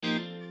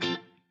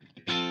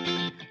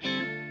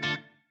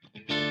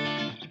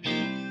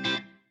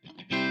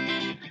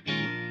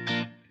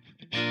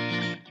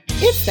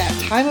It's that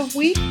time of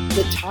week,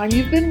 the time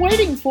you've been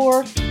waiting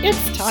for.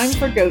 It's time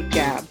for Goat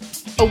Gab,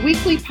 a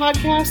weekly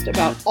podcast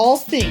about all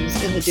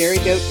things in the dairy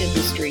goat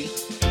industry.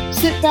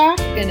 Sit back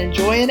and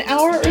enjoy an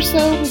hour or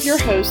so with your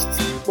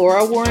hosts,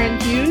 Laura Warren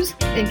Hughes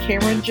and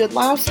Cameron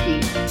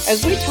Jadlowski,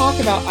 as we talk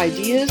about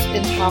ideas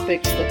and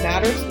topics that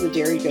matter to the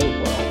dairy goat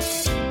world.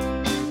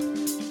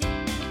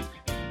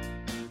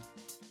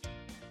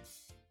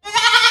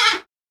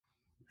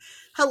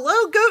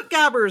 Hello, Goat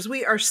Gabbers.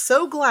 We are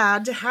so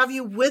glad to have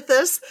you with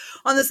us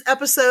on this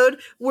episode.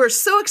 We're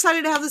so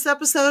excited to have this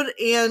episode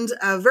and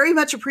very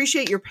much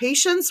appreciate your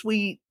patience.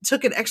 We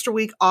took an extra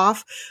week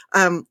off.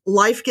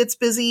 Life gets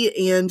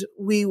busy, and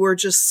we were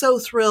just so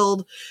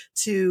thrilled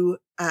to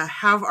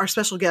have our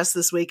special guest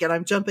this week, and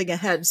I'm jumping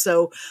ahead.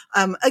 So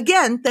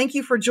again, thank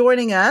you for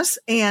joining us.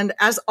 And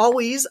as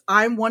always,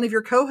 I'm one of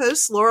your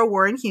co-hosts, Laura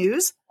Warren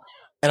Hughes.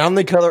 And I'm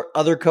the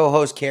other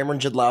co-host, Cameron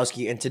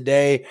Jadlowski, and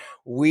today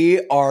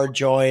we are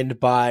joined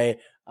by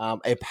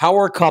a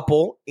power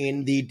couple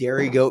in the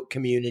dairy goat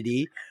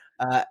community,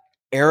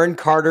 Aaron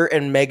Carter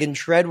and Megan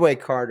Treadway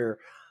Carter.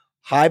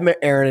 Hi,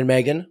 Aaron and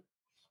Megan.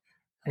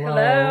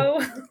 Hello.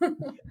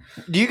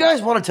 Do you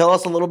guys want to tell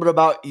us a little bit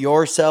about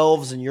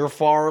yourselves and your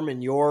farm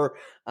and your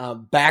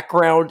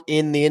background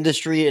in the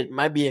industry? It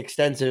might be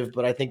extensive,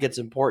 but I think it's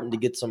important to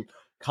get some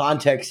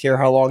context here,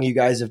 how long you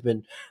guys have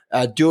been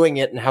doing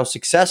it and how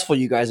successful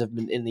you guys have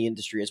been in the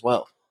industry as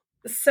well.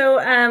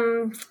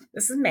 So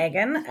this is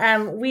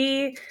Megan.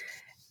 We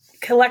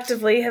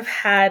collectively have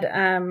had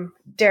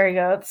dairy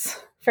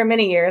goats for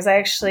many years. I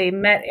actually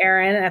met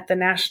Aaron at the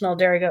National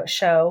Dairy Goat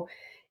Show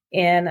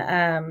in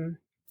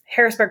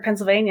Harrisburg,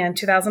 Pennsylvania in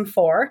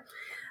 2004.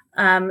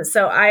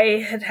 So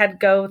I had had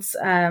goats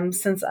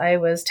since I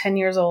was 10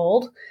 years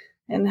old.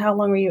 And how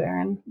long were you,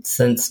 Aaron?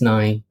 Since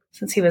 9.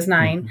 Since he was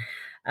 9.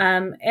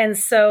 And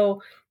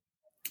so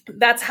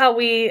that's how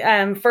we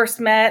first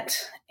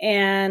met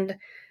and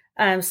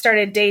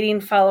started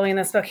dating following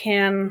the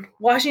Spokane,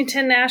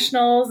 Washington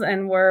Nationals,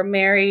 and were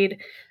married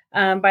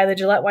by the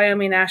Gillette,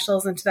 Wyoming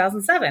Nationals in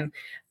 2007.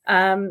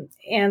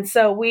 And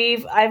so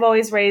I've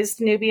always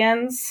raised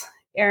Nubians.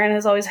 Aaron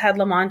has always had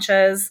La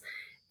Manchas.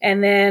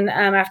 And then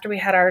after we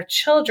had our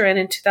children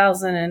in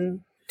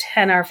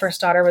 2010, our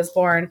first daughter was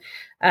born,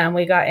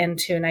 we got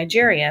into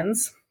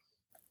Nigerians.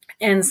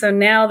 And so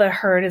now the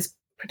herd is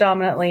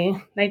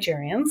predominantly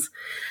Nigerians,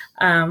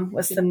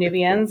 with some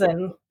Nubians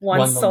and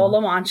one sole La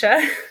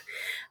Mancha.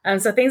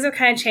 So things have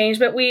kind of changed,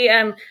 but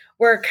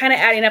we're kind of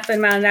adding up the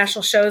amount of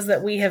national shows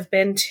that we have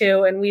been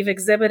to, and we've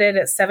exhibited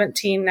at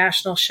 17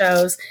 national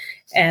shows,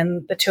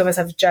 and the two of us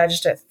have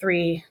judged at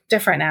 3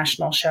 different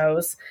national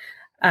shows.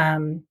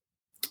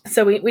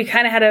 So we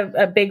kind of had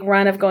a big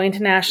run of going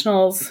to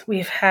nationals.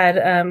 We've had,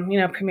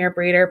 premier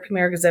breeder,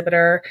 premier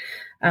exhibitor,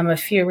 a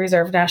few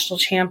reserve national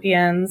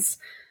champions.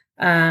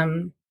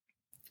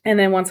 And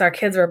then once our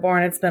kids were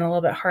born, it's been a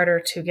little bit harder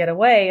to get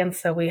away. And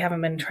so we haven't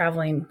been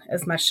traveling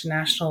as much to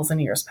nationals in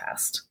years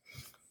past.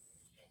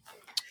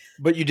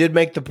 But you did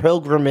make the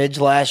pilgrimage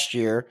last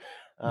year.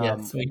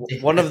 Yes, we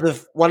did. One of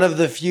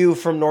the few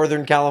from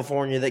Northern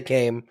California that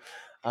came.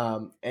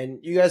 And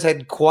you guys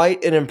had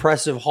quite an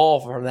impressive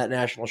haul from that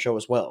national show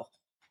as well.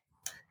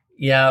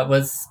 Yeah, it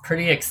was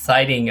pretty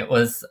exciting. It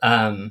was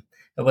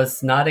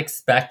not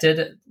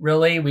expected,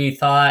 really. We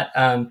thought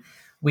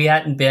we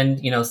hadn't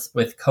been,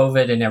 with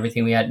COVID and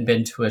everything, we hadn't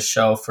been to a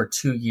show for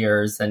 2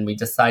 years, and we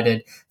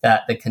decided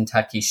that the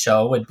Kentucky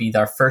show would be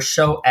our first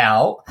show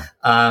out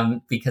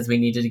because we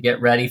needed to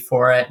get ready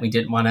for it. We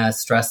didn't want to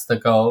stress the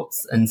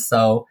goats. And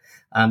so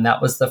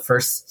that was the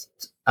first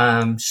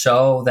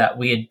show that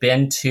we had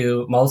been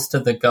to. Most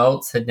of the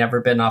goats had never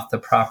been off the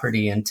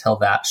property until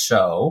that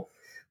show.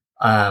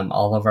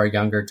 All of our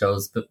younger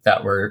does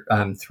that were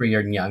 3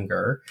 and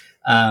younger.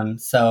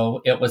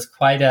 So it was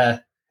quite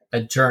a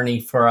journey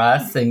for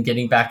us and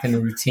getting back in the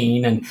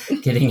routine and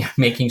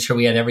making sure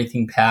we had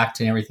everything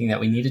packed and everything that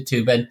we needed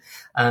to. But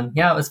it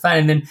was fun.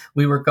 And then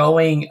we were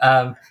going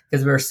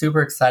because we were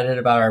super excited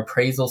about our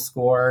appraisal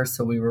score.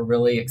 So we were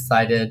really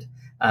excited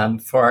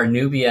for our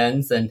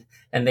Nubians, and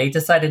they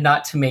decided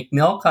not to make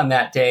milk on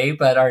that day,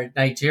 but our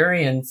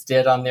Nigerians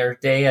did on their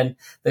day, and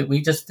that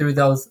we just threw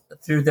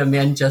them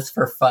in just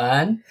for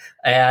fun.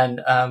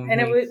 And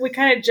we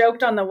kind of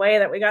joked on the way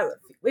that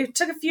we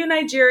took a few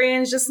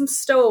Nigerians, just some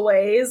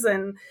stowaways,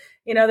 and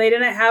they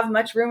didn't have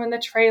much room in the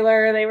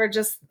trailer. They were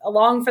just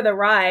along for the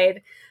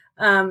ride.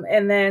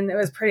 And then it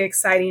was pretty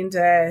exciting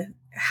to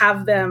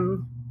have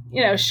them,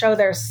 show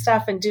their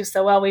stuff and do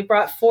so well. We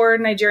brought 4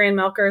 Nigerian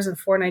milkers and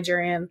 4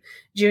 Nigerian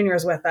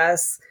juniors with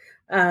us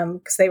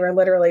because they were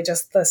literally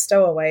just the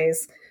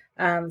stowaways.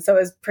 So it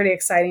was pretty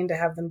exciting to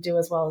have them do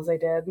as well as they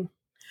did.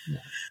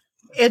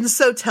 And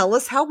so tell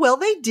us how well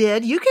they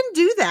did. You can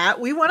do that.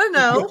 We want to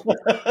know.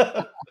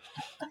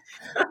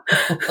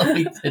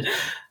 We did.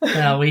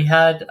 We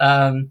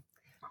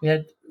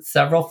had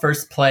several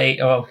first place.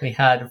 Oh, we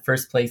had a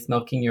first place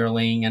milking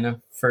yearling and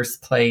a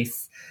first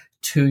place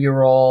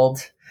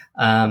 2-year-old.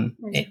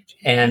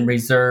 And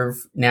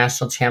reserve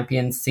national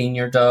champion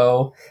senior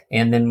doe.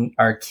 And then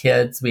our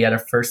kids, we had a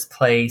first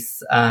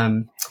place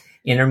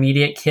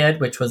intermediate kid,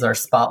 which was our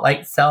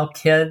spotlight cell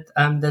kid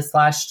this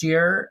last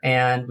year.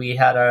 And we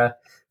had a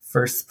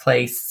first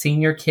place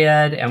senior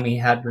kid, and we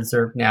had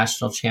reserve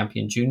national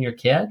champion junior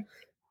kid.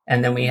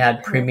 And then we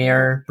had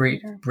premier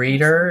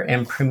breeder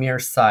and premier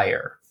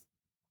sire.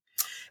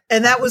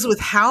 And that was with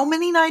how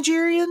many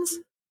Nigerians?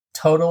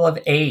 Total of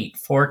 8,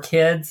 4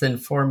 kids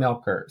and 4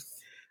 milkers.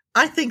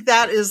 I think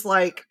that is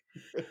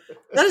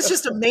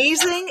just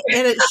amazing.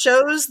 And it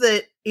shows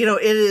that,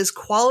 it is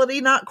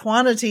quality, not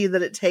quantity,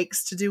 that it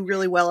takes to do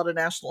really well at a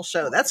national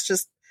show. That's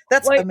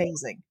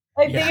amazing.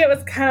 I think it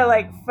was kind of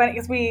funny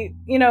because we,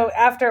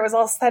 after it was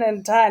all said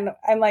and done,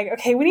 I'm like,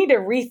 okay, we need to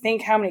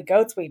rethink how many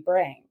goats we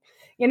bring.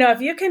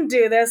 If you can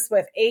do this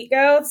with 8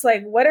 goats,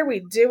 what are we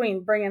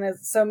doing bringing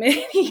so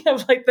many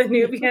of the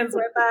Nubians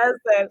with us?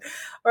 And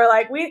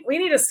we're we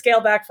need to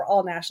scale back for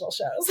all national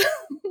shows.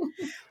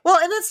 Well,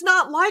 and it's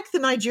not like the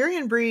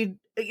Nigerian breed.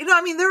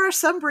 There are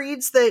some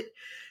breeds that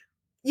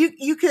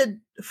you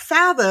could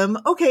fathom,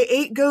 okay,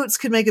 8 goats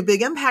could make a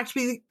big impact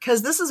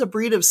because this is a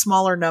breed of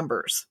smaller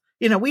numbers.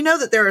 We know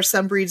that there are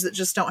some breeds that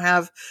just don't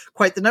have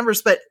quite the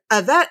numbers, but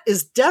that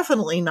is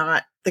definitely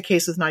not the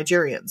case with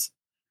Nigerians.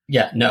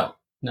 Yeah, no.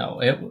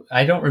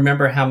 I don't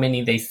remember how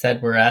many they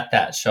said were at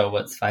that show.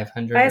 What's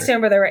 500? I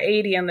assumed there were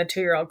 80 in the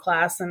 2-year-old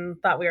class and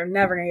thought we were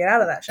never going to get out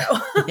of that show.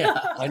 Yeah,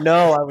 I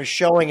know. I was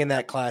showing in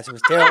that class. It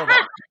was terrible.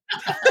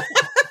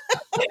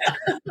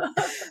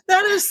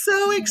 That is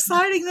so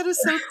exciting. That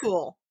is so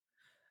cool.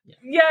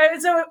 Yeah,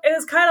 so it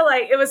was kind of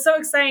it was so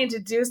exciting to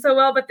do so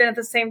well, but then at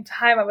the same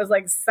time, I was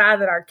sad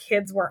that our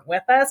kids weren't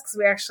with us because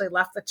we actually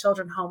left the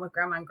children home with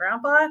grandma and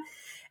grandpa.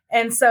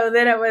 And so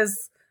then it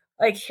was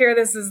here,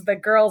 this is the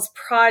girls'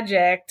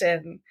 project.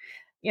 And,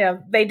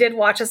 they did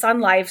watch us on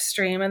live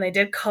stream and they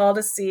did call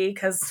to see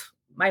because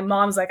my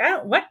mom's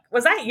what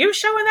was that you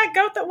showing that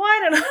goat that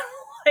won? And I'm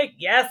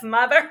yes,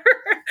 mother.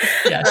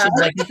 Yeah, she's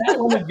is that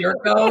one of your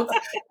goats?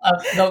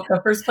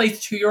 The first place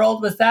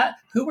 2-year-old, was that?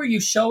 Who were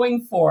you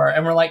showing for?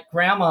 And we're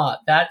Grandma,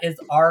 that is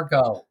our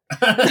goat.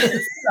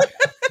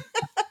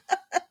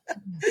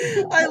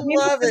 I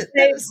love it.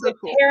 That is so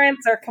cool.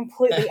 Parents are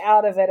completely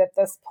out of it at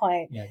this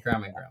point. Yeah,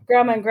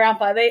 grandma and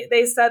grandpa.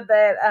 They said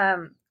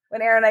that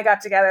when Aaron and I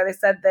got together, they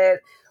said that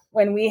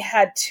when we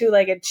had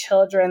 2-legged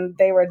children,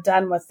 they were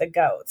done with the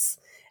goats.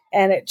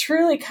 And it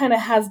truly kind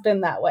of has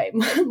been that way.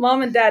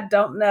 Mom and Dad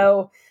don't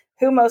know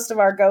who most of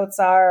our goats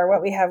are or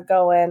what we have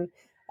going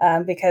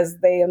because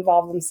they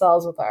involve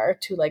themselves with our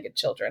 2-legged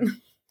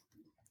children.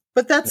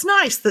 But that's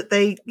nice that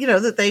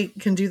they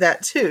can do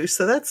that too.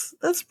 So that's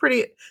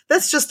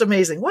just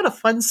amazing. What a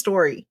fun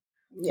story.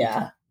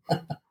 Yeah.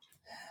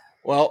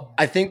 Well,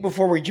 I think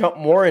before we jump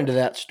more into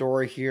that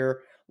story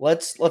here,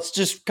 let's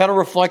just kind of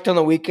reflect on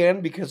the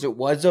weekend because it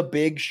was a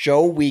big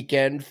show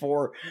weekend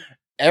for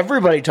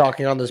everybody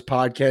talking on this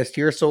podcast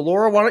here. So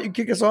Laura, why don't you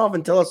kick us off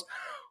and tell us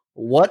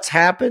what's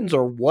happened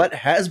or what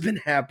has been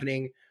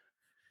happening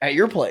at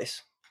your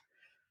place?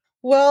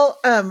 Well,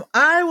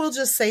 I will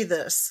just say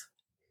this.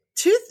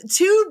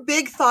 Two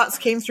big thoughts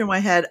came through my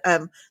head.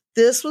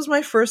 This was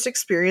my first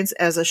experience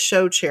as a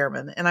show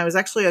chairman, and I was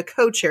actually a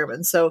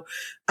co-chairman. So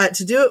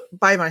to do it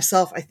by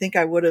myself, I think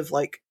I would have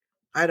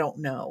I don't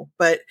know,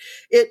 but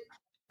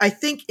I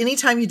think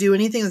anytime you do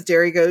anything with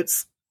dairy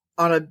goats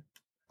on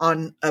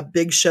a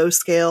big show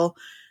scale,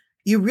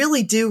 you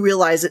really do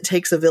realize it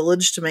takes a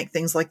village to make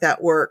things like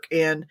that work.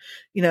 And,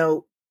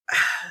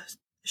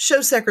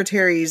 show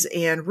secretaries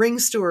and ring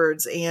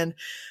stewards. And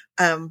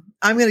I'm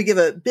going to give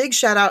a big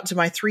shout out to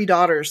my 3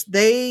 daughters.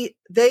 They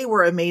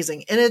were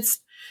amazing. And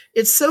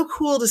it's so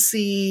cool to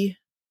see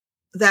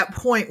that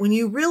point when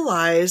you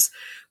realize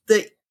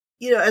that,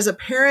 as a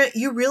parent,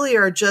 you really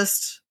are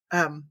just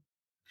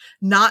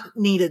not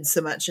needed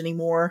so much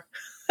anymore.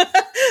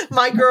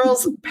 My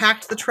girls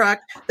packed the truck.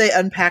 They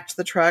unpacked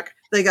the truck.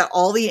 They got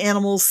all the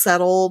animals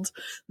settled.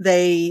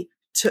 They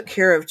took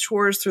care of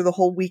chores through the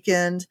whole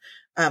weekend.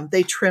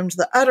 They trimmed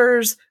the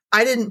udders.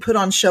 I didn't put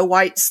on show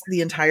whites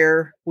the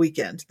entire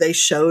weekend. They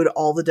showed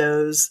all the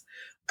does.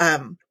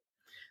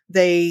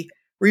 They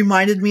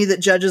reminded me that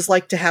judges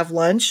like to have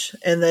lunch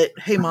and that,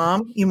 hey,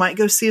 Mom, you might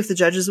go see if the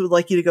judges would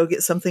like you to go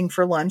get something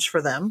for lunch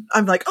for them.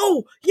 I'm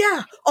oh,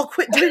 yeah, I'll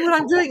quit doing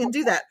what I'm doing and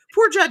do that.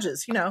 Poor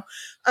judges, it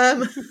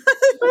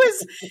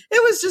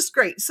was just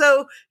great.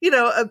 So,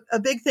 a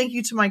big thank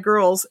you to my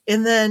girls.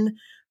 And then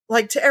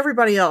to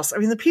everybody else. I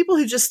mean, the people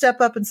who just step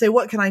up and say,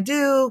 what can I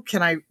do?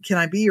 Can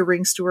I be your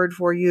ring steward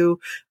for you?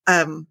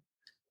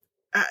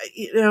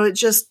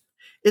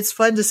 It's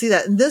fun to see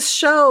that. And this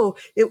show,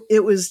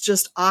 it was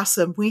just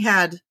awesome. We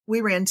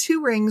ran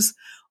 2 rings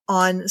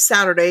on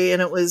Saturday,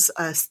 and it was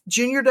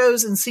junior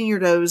does and senior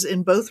does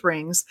in both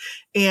rings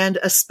and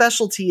a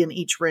specialty in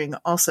each ring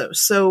also.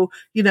 So,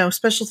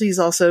 specialties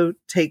also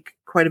take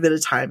quite a bit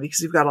of time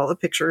because you've got all the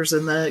pictures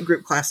and the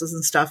group classes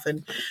and stuff.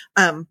 And,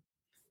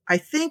 I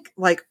think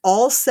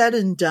all said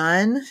and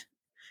done,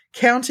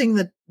 counting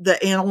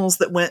the animals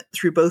that went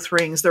through both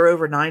rings, there are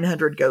over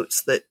 900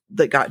 goats that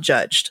got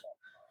judged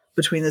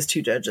between those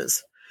 2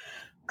 judges.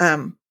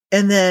 And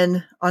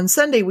then on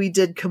Sunday, we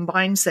did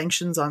combined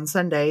sanctions on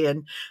Sunday,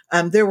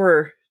 and there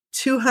were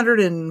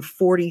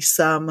 240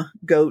 some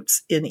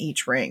goats in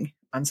each ring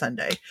on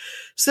Sunday.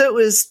 So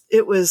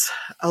it was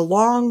a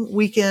long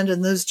weekend,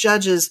 and those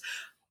judges,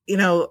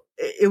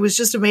 it was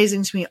just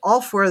amazing to me.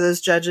 All four of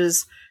those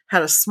judges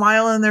had a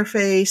smile on their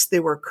face. They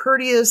were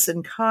courteous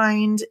and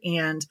kind,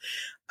 and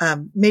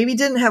maybe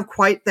didn't have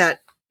quite that,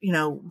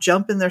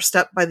 jump in their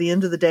step by the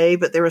end of the day,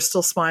 but they were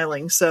still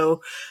smiling.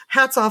 So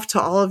hats off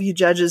to all of you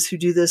judges who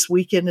do this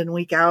week in and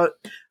week out.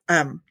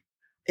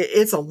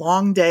 It's a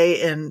long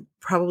day, and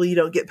probably you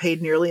don't get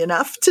paid nearly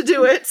enough to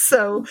do it.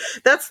 So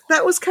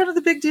that was kind of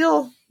the big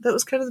deal. That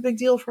was kind of the big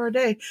deal for our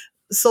day.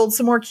 Sold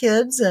some more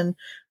kids, and,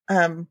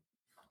 had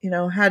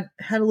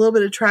a little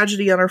bit of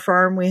tragedy on our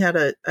farm. We had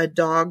a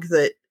dog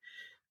that,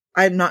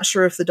 I'm not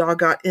sure if the dog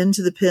got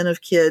into the pen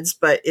of kids,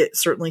 but it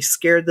certainly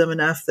scared them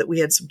enough that we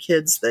had some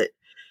kids that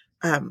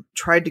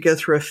tried to go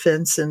through a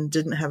fence and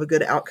didn't have a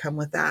good outcome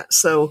with that.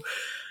 So,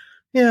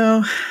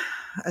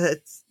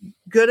 it's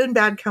good and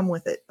bad come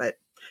with it, but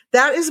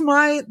that is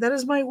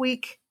my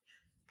week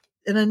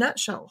in a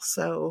nutshell.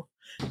 So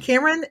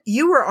Cameron,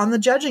 you were on the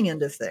judging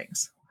end of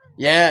things.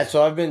 Yeah.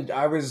 So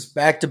I was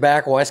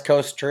back-to-back West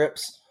Coast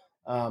trips,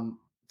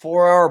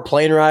 4-hour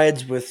plane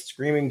rides with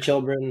screaming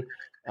children.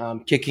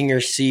 Kicking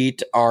your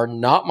seat are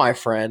not my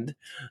friend.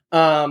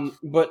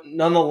 But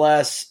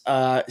nonetheless,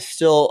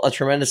 still a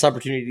tremendous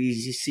opportunity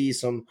to see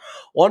some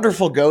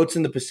wonderful goats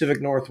in the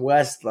Pacific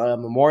Northwest,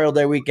 Memorial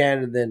Day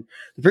weekend. And then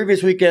the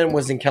previous weekend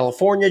was in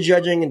California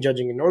judging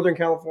in Northern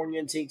California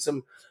and seeing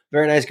some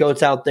very nice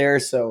goats out there.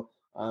 So,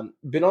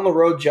 been on the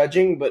road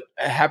judging, but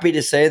happy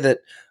to say that,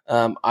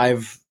 I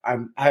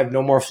have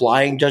no more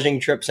flying judging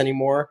trips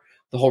anymore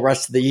the whole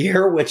rest of the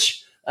year,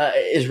 which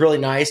is really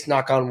nice.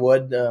 Knock on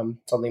wood.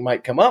 Something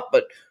might come up,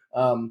 but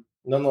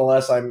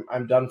nonetheless,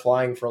 I'm done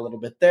flying for a little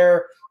bit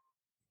there.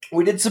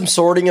 We did some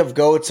sorting of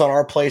goats on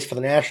our place for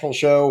the national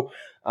show.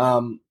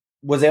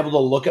 Was able to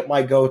look at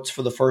my goats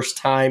for the first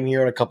time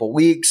here in a couple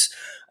weeks,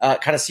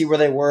 kind of see where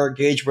they were,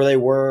 gauge where they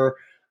were,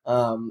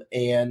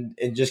 and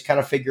just kind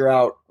of figure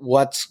out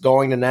what's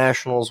going to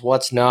nationals,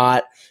 what's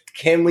not.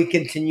 Can we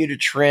continue to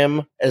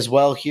trim as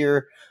well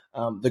here?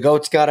 The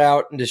goats got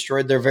out and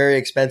destroyed their very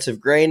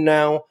expensive grain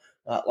now.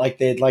 Like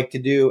they'd like to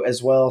do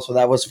as well. So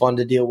that was fun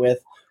to deal with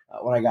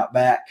when I got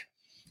back.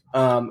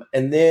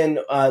 And then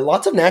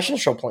lots of national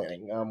show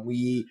planning.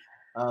 We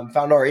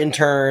found our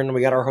intern.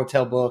 We got our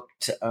hotel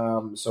booked.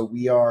 So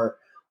we are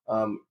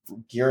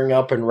gearing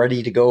up and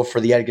ready to go for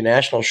the Edgar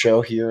National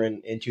Show here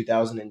in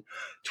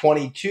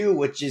 2022,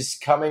 which is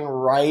coming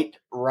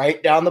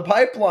right down the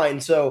pipeline.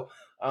 So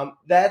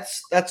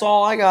that's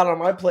all I got on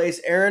my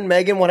place. Aaron,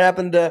 Megan,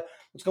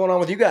 what's going on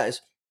with you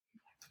guys?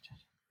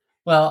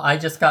 Well, I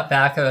just got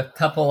back a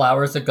couple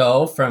hours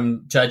ago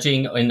from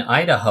judging in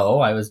Idaho.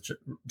 I was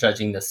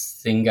judging the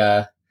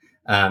Singa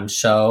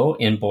show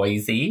in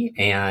Boise,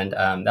 and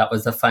that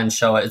was a fun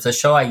show. It's a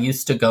show I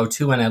used to go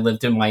to when I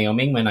lived in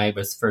Wyoming when I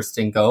was first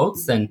in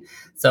goats, and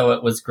so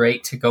it was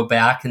great to go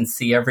back and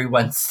see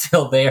everyone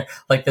still there.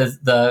 Like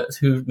the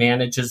who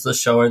manages the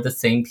show are the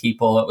same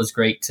people. It was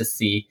great to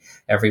see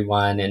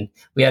everyone, and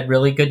we had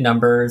really good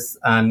numbers.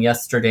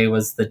 Yesterday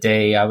was the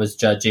day I was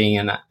judging,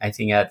 and I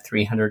think I had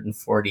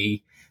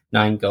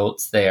 349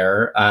 goats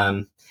there.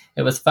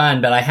 It was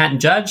fun, but I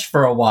hadn't judged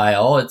for a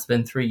while. It's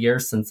been 3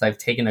 years since I've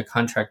taken a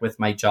contract with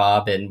my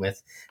job and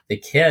with the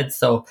kids.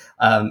 So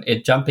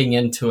jumping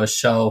into a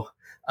show,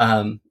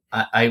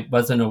 I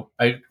wasn't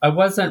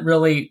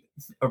really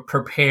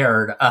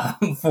prepared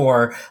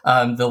for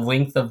the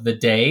length of the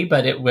day,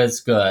 but it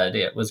was good.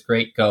 It was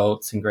great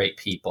goats and great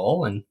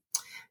people, and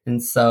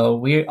so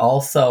we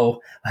also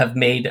have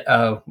made,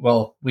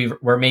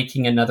 we're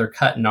making another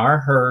cut in our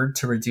herd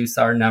to reduce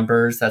our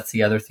numbers. That's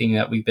the other thing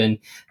that we've been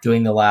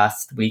doing the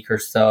last week or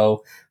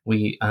so.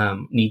 We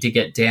need to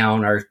get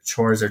down. Our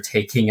chores are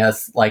taking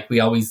us, like we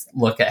always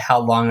look at how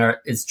long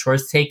is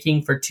chores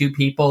taking for two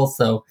people.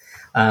 So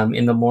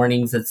in the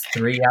mornings, it's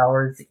 3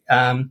 hours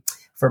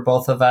for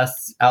both of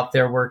us out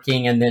there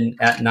working. And then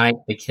at night,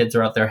 the kids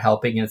are out there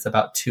helping. And it's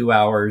about 2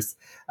 hours.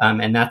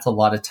 And that's a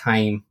lot of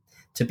time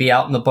to be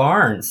out in the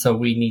barn. So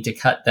we need to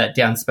cut that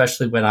down,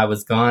 especially when I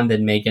was gone.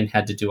 Then Megan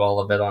had to do all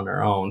of it on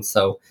her own.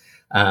 So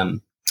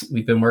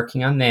we've been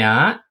working on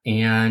that,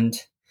 and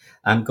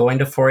I'm going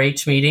to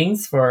 4-H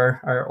meetings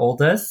for our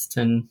oldest,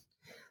 and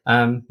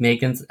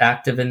Megan's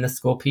active in the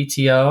school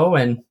PTO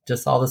and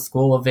just all the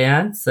school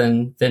events,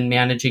 and then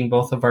managing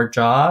both of our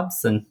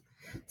jobs. And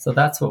so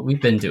that's what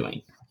we've been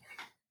doing.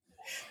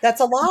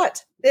 That's a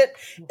lot.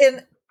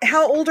 And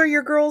how old are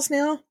your girls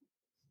now?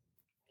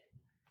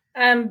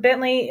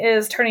 Bentley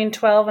is turning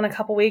 12 in a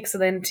couple weeks,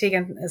 and then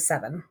Tegan is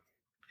 7.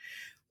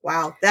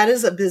 Wow, that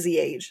is a busy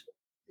age.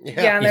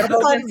 Yeah, and they're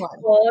both in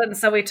school, and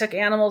so we took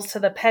animals to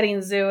the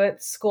petting zoo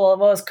at school.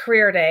 Well, it was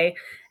career day,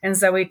 and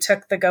so we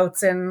took the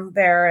goats in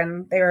there,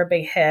 and they were a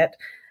big hit.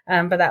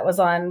 But that was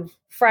on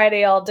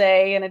Friday all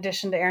day, in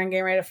addition to Aaron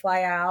getting ready to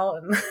fly out.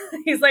 And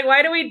he's like,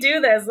 "Why do we do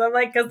this?" I'm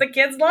like, "Because the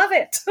kids love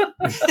it."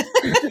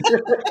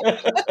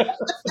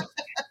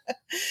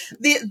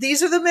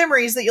 these are the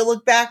memories that you'll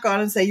look back on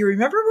and say, you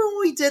remember when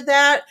we did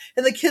that?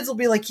 And the kids will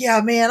be like, yeah,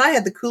 man, I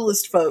had the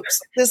coolest folks.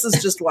 This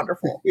is just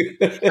wonderful.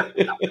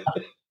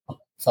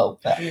 So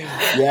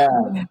yeah.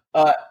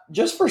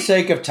 Just for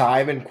sake of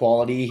time and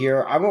quality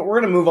here, we're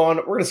going to move on.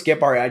 We're going to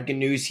skip our Adkin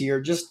news here.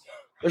 Just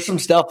there's some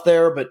stuff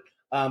there, but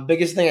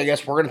biggest thing I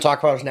guess we're going to talk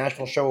about is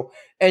national show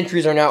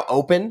entries are now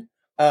open.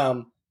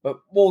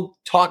 But we'll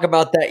talk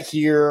about that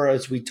here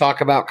as we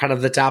talk about kind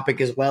of the topic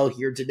as well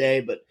here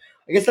today. But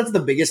I guess that's the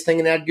biggest thing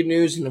in Adkin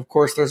news, and of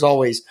course, there's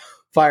always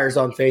fires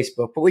on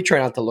Facebook, but we try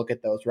not to look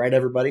at those, right,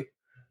 everybody?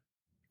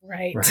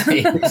 Right.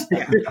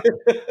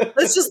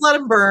 Let's just let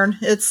them burn.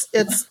 It's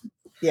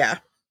yeah.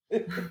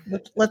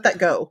 Let that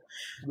go.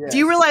 Yeah. Do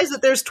you realize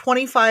that there's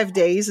 25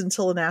 days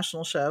until a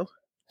national show?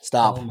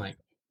 Stop. Oh my.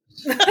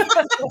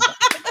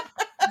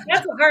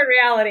 That's a hard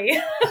reality.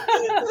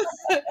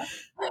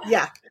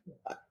 Yeah.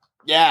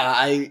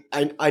 Yeah,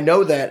 I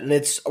know that,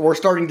 and we're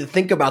starting to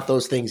think about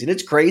those things, and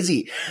it's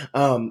crazy.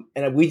 And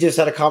we just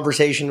had a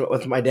conversation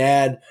with my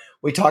dad.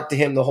 We talked to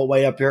him the whole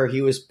way up here.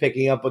 He was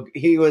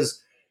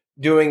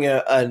doing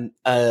a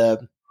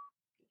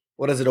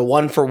what is it, a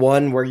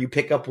 1-for-1 where you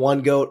pick up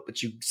one goat,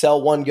 but you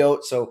sell one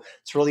goat. So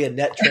it's really a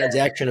net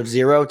transaction of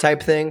zero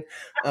type thing.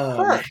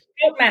 Yeah.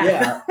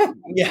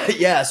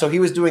 So he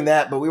was doing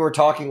that, but we were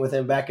talking with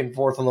him back and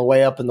forth on the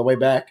way up and the way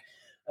back.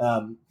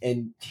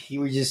 And he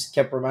just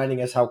kept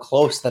reminding us how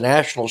close the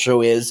national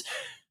show is.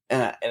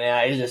 And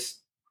I just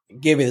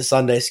gave me the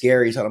Sunday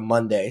scaries on a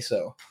Monday.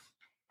 So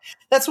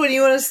that's when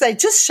you want to say,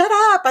 just shut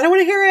up. I don't want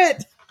to hear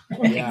it.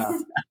 Yeah,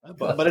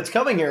 but it's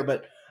coming here.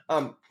 But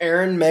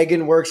Erin,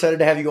 Megan, we're excited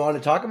to have you on to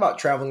talk about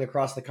traveling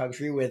across the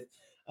country with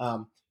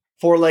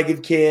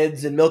four-legged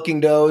kids and milking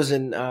does,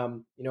 and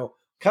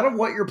kind of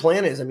what your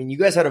plan is. I mean, you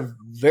guys had a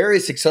very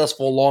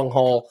successful long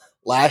haul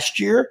last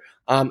year,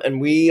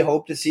 and we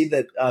hope to see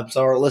that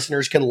so our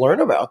listeners can learn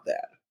about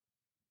that.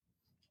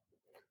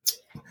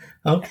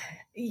 Okay.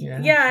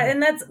 Yeah,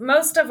 and that's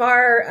most of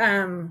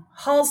our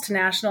hauls to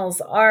nationals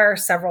are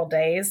several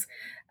days.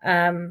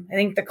 I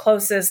think the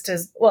closest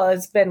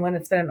it's been when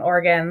it's been in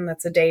Oregon,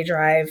 that's a day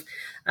drive.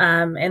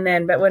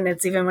 But when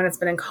it's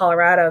been in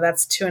Colorado,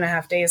 that's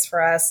 2.5 days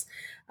for us.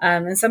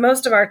 And so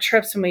most of our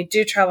trips when we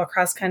do travel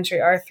cross country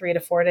are 3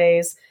 to 4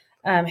 days.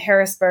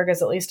 Harrisburg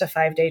is at least a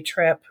 5-day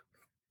trip.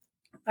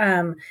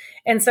 And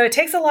so it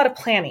takes a lot of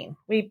planning.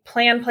 We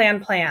plan.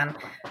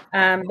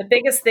 The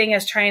biggest thing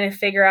is trying to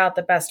figure out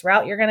the best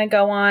route you're going to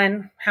go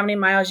on, how many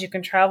miles you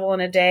can travel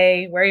in a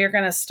day, where you're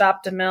going to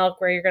stop to milk,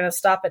 where you're going to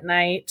stop at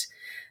night.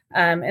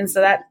 And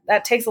so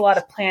that takes a lot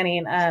of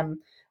planning.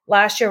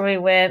 Last year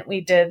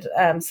we did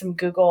some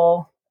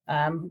Google,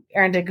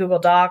 Erin did Google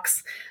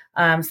Docs,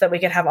 so that we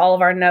could have all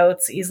of our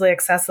notes easily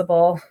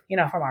accessible,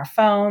 from our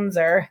phones,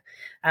 or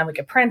we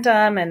could print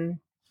them. And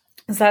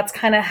so that's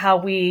kind of how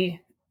we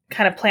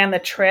kind of plan the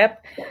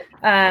trip.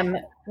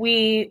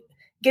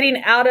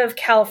 Getting out of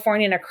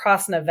California and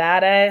across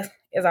Nevada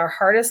is our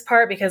hardest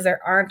part because there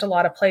aren't a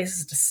lot of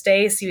places to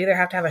stay. So you either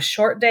have to have a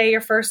short day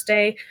your first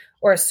day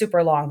or a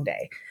super long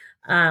day.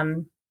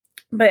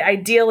 But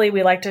ideally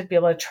we like to be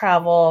able to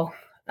travel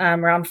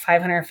around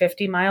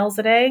 550 miles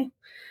a day.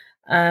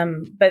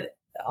 But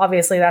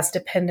obviously that's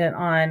dependent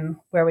on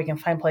where we can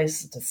find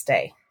places to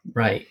stay.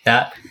 Right.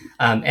 That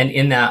and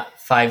in that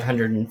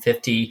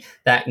 550,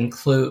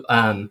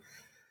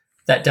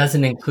 that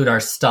doesn't include our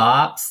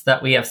stops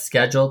that we have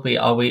scheduled.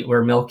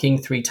 We're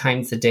milking 3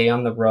 times a day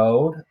on the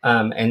road,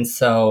 and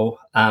so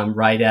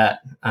right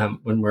at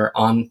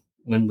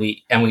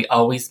we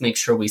always make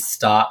sure we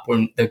stop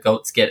when the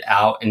goats get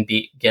out and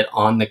get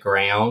on the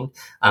ground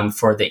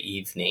for the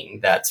evening.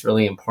 That's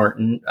really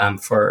important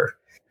for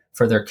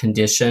their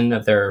condition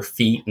of their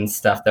feet and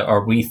stuff,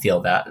 or we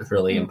feel that is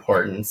really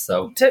important.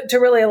 So to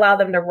really allow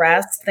them to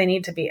rest, they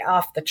need to be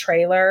off the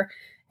trailer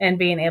and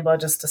being able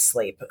just to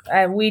sleep.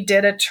 We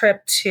did a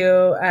trip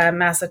to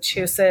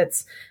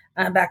Massachusetts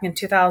back in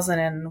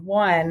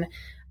 2001,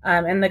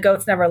 and the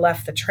goats never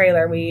left the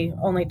trailer. We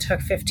only took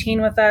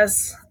 15 with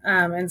us.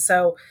 And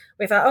so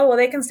we thought,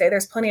 they can stay.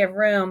 There's plenty of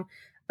room.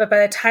 But by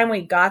the time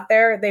we got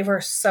there, they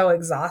were so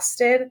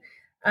exhausted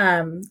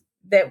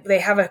that they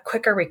have a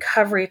quicker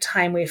recovery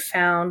time, we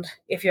found,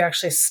 if you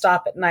actually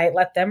stop at night,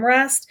 let them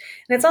rest.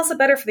 And it's also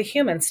better for the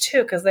humans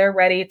too, because they're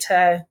ready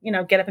to,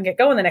 get up and get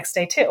going the next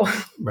day too.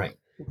 Right.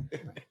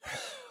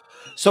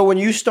 So when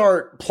you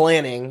start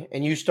planning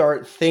and you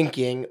start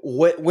thinking,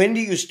 when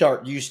do you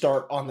start? Do you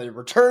start on the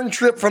return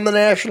trip from the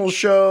national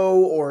show,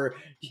 or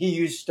do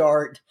you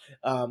start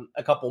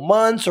a couple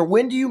months, or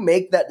when do you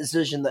make that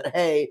decision that,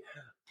 hey,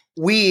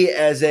 we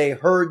as a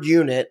herd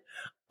unit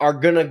are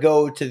going to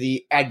go to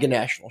the Adga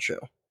National Show?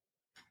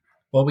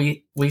 Well,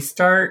 we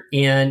start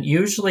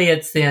usually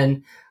it's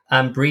in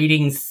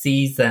breeding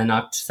season,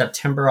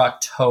 September,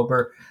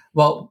 October.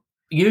 Well,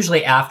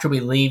 usually after we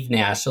leave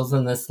nationals,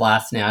 and this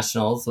last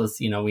nationals was,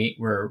 we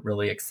were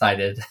really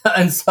excited.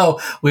 And so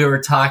we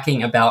were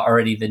talking about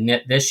already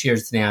this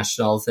year's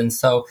nationals. And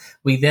so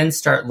we then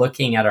start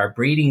looking at our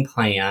breeding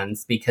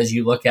plans, because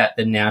you look at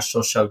the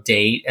national show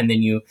date and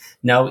then you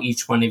know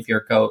each one of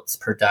your goats'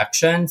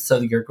 production.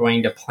 So you're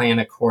going to plan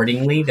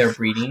accordingly their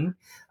breeding.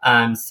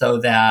 So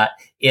that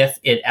if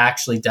it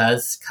actually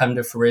does come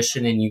to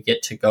fruition and you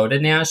get to go to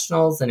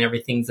nationals and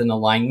everything's in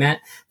alignment,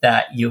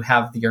 that you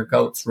have your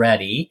goats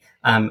ready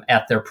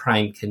at their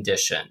prime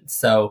condition.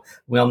 So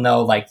we'll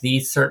know like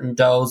these certain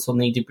does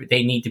need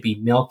to be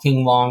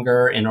milking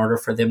longer in order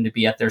for them to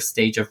be at their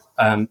stage of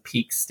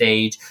peak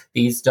stage.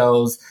 These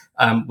does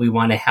we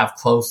want to have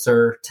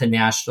closer to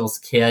nationals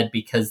kid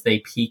because they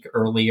peak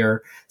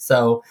earlier.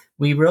 So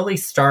we really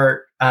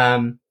start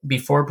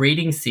before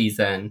breeding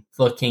season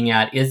looking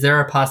at, is there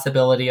a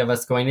possibility of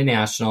us going to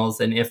nationals?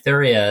 And if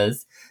there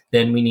is,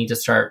 then we need to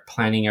start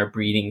planning our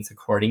breedings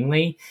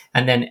accordingly.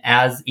 And then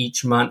as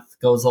each month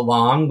goes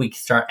along, we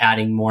start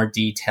adding more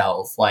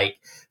details. Like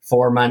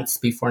 4 months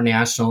before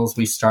nationals,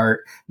 we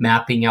start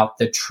mapping out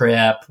the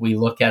trip. We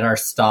look at our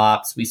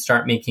stops. We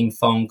start making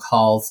phone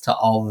calls to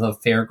all the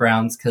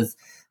fairgrounds, because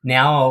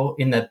now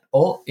in the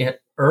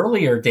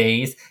earlier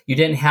days, you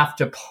didn't have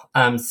to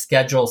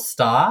schedule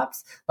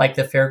stops. Like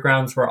the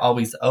fairgrounds were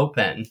always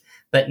open.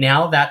 But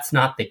now that's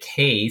not the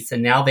case.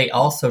 And now they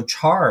also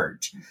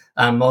charge.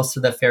 Most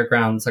of the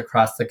fairgrounds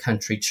across the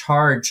country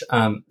charge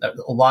a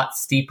lot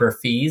steeper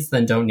fees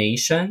than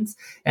donations.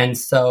 And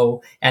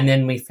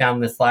then we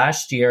found this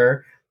last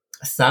year,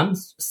 some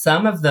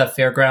of the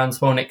fairgrounds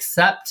won't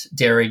accept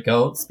dairy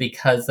goats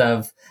because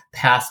of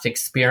past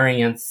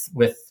experience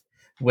with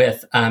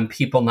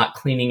people not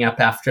cleaning up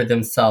after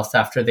themselves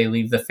after they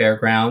leave the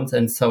fairgrounds.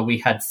 And so we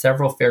had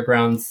several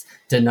fairgrounds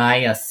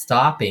deny us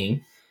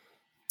stopping.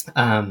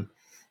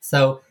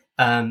 So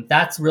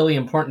that's really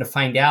important to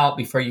find out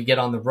before you get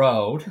on the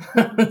road.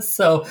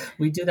 So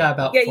we do that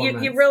about 4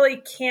 months. You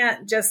really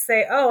can't just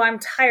say, oh, I'm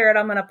tired,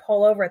 I'm going to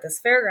pull over at this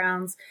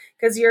fairgrounds,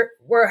 because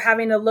we're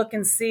having to look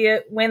and see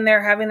it when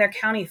they're having their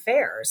county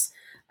fairs.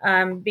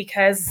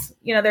 Because,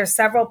 there's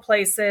several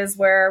places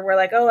where we're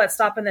like, oh, let's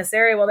stop in this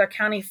area. Well, their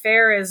county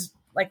fair is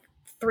like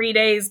 3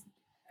 days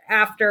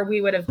after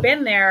we would have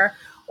been there,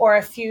 or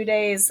a few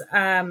days,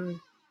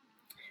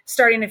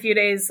 starting a few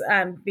days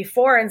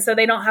before. And so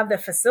they don't have the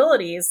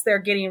facilities. They're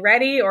getting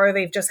ready, or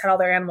they've just had all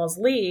their animals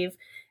leave.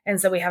 And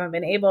so we haven't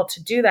been able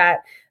to do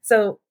that.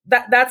 So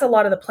that's a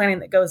lot of the planning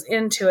that goes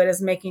into it,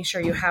 is making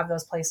sure you have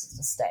those places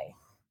to stay.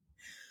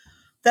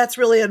 That's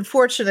really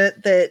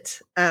unfortunate that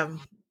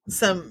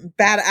some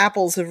bad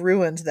apples have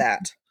ruined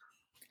that.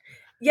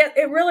 Yeah,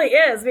 it really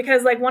is,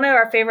 because like one of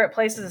our favorite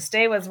places to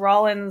stay was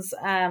Rawlins,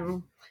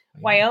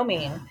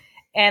 Wyoming.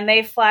 And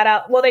they flat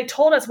out, they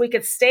told us we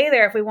could stay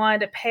there if we wanted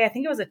to pay, I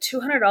think it was a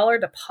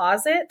 $200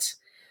 deposit.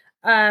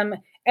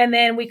 And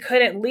then we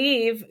couldn't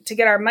leave to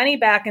get our money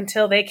back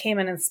until they came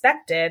and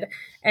inspected.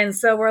 And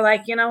so we're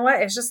like, you know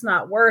what? It's just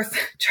not worth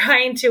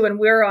trying to. And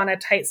we're on a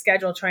tight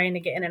schedule trying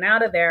to get in and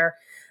out of there.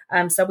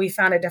 So we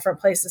found a different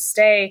place to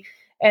stay.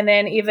 And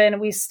then even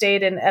we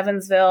stayed in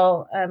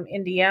Evansville,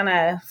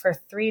 Indiana for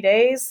 3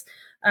 days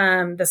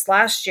this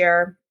last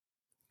year.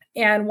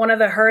 And one of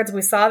the herds,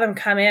 we saw them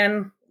come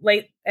in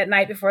late at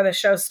night before the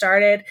show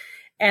started,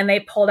 and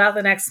they pulled out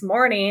the next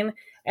morning,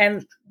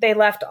 and they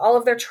left all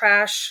of their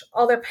trash,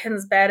 all their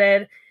pins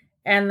bedded.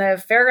 And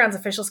the fairgrounds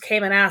officials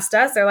came and asked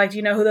us, they're like, do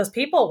you know who those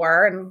people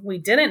were? And we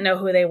didn't know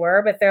who they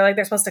were, but they're like,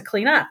 they're supposed to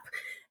clean up.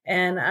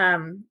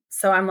 And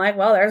so I'm like,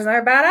 well, there's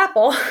another bad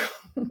apple.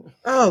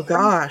 Oh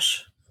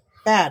gosh.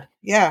 Bad.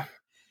 Yeah.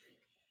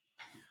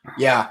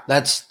 Yeah,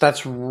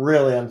 that's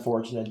really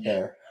unfortunate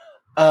there.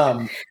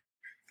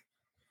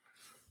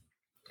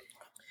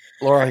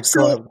 Laura,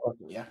 go ahead.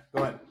 Yeah,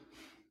 go ahead.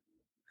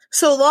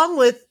 So along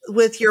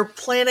with your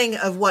planning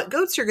of what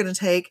goats you're going to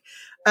take,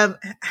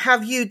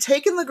 have you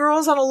taken the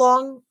girls on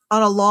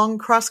a long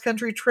cross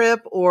country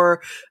trip,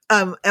 or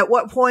at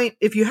what point,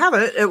 if you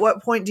haven't, at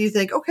what point do you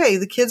think, okay,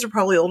 the kids are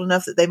probably old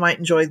enough that they might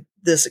enjoy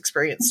this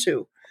experience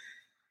too?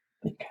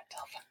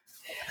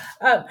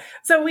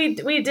 So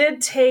we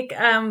did take,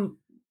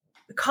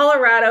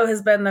 Colorado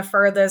has been the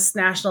furthest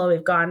national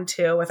we've gone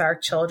to with our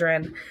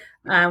children.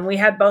 We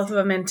had both of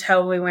them in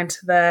tow. We went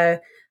to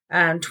the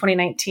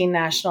 2019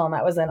 national, and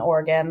that was in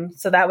Oregon.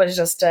 So that was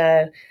just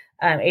a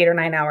 8 or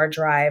 9 hour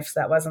drive. So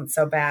that wasn't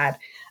so bad.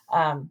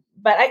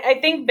 But I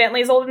think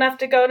Bentley's old enough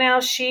to go now.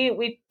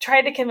 We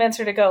tried to convince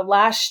her to go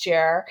last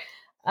year.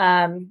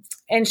 And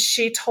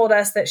she told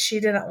us that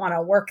she didn't want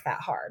to work that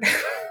hard.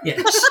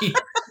 Yeah,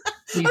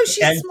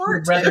 she's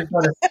smart. She'd rather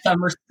go to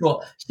summer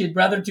school. She'd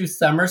rather do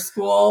summer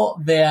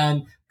school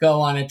than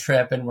go on a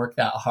trip and work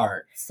that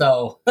hard.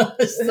 So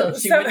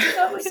she went to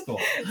summer school.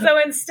 So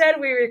instead,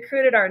 we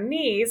recruited our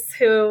niece,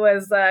 who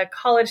was a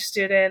college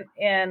student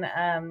in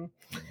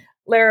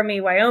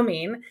Laramie,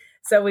 Wyoming,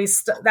 So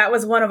that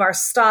was one of our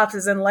stops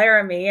is in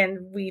Laramie,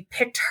 and we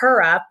picked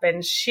her up,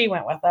 and she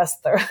went with us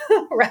the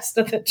rest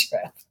of the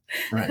trip.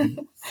 Right.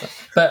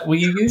 But we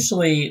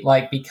usually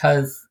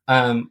because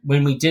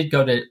when we did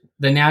go to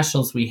the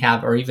nationals we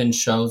have, or even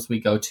shows we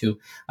go to,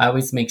 I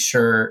always make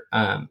sure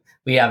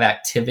we have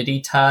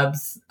activity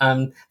tubs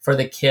for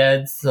the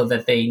kids so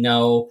that they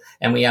know,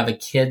 and we have a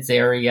kids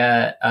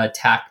area, a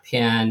tack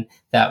pen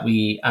that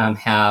we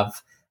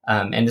have.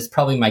 And it's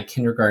probably my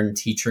kindergarten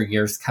teacher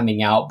years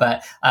coming out,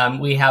 but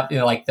we have,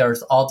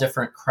 there's all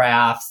different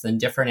crafts and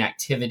different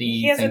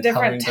activities. He has a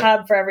different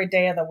tub for every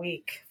day of the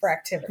week for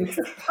activities.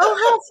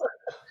 Oh, how fun.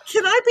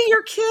 Can I be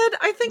your kid?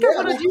 I think I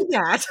want to do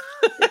that.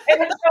 And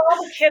so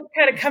all the kids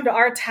kind of come to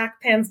our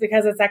tack pens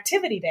because it's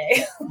activity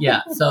day.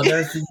 Yeah. So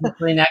there's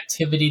usually an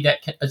activity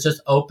it's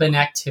just open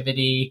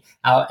activity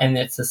out, and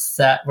it's a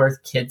set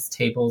with kids'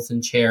 tables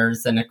and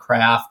chairs and a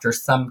craft or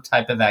some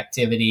type of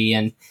activity.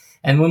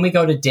 And when we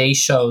go to day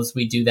shows,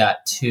 we do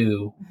that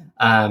too,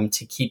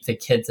 to keep the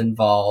kids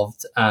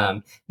involved.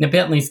 Now,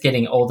 Bentley's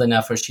getting old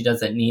enough where she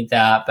doesn't need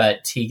that,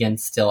 but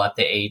Tegan's still at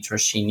the age where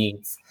she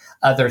needs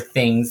other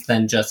things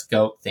than just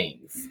goat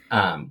things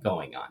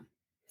going on.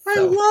 I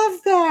love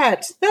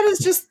that. That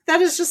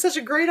is just such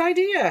a great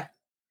idea.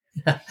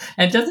 And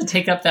it doesn't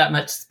take up that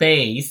much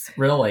space,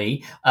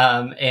 really.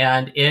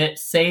 And it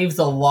saves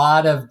a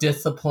lot of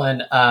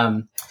discipline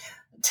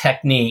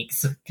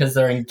techniques because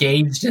they're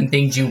engaged in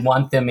things you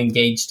want them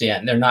engaged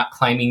in. They're not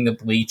climbing the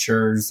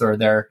bleachers, or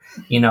they're,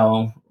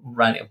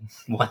 running.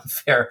 One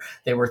fair,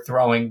 they were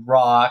throwing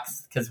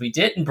rocks because we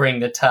didn't bring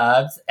the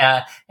tubs,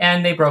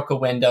 and they broke a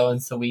window,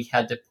 and so we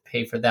had to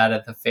pay for that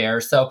at the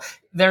fair. So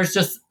there's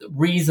just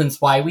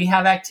reasons why we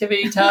have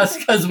activity tubs,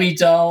 because we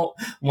don't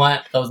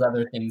want those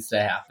other things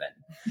to happen.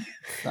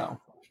 So.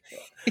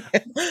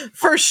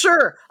 For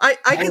sure. I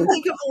can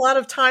think of a lot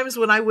of times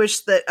when I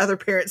wish that other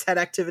parents had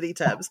activity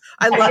tubs.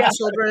 I love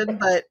children,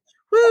 but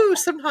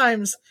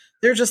sometimes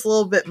they're just a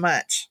little bit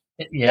much.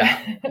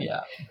 Yeah.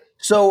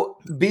 So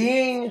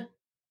I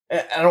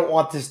don't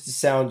want this to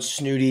sound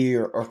snooty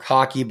or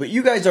cocky, but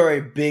you guys are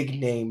a big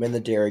name in the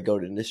dairy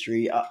goat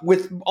industry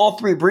with all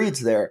three breeds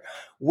there.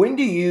 When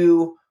do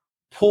you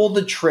pull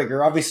the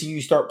trigger? Obviously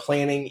you start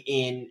planning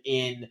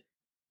in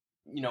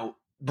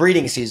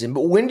breeding season,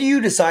 but when do you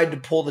decide to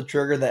pull the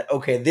trigger that,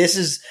 okay,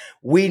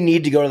 we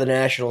need to go to the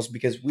nationals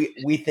because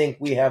we think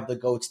we have the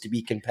goats to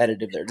be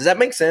competitive there? Does that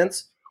make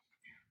sense?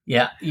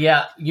 Yeah.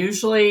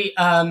 Usually,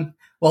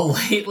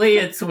 lately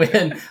it's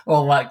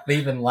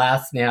even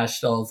last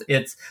nationals,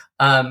 it's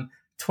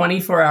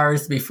 24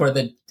 hours before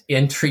the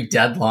entry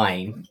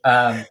deadline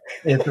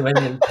is when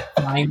you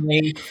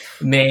finally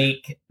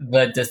make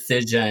the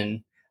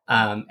decision.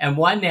 And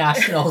one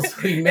nationals,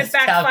 we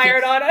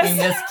backfired on us. We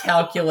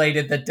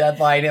miscalculated the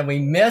deadline, and we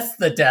missed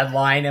the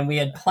deadline, and we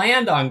had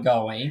planned on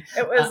going.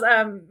 It was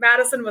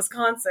Madison,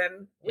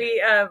 Wisconsin. We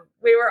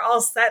were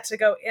all set to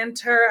go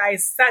enter. I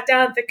sat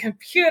down at the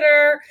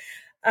computer,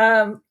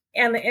 and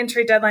the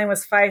entry deadline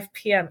was 5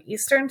 p.m.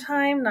 Eastern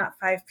time, not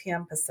 5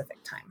 p.m.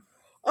 Pacific time.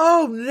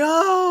 Oh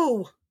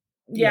no!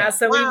 Yeah,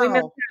 so we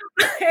missed out.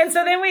 And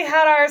so then we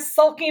had our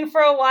sulking for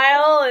a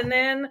while, and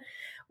then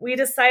we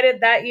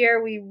decided that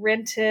year we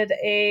rented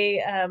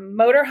a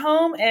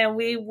motorhome, and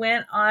we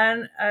went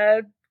on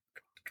a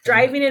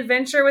driving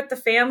adventure with the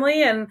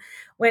family and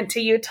went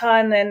to Utah.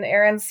 And then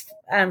Aaron's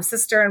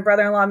sister and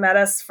brother-in-law met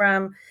us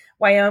from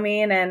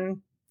Wyoming,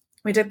 and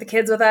we took the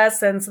kids with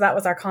us. And so that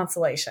was our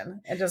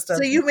consolation. And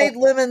so you made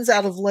lemons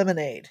out of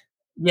lemonade.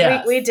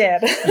 Yeah, we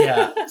did.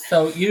 Yeah.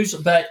 So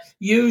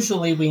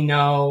usually we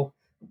know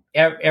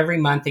every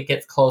month it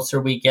gets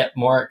closer, we get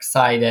more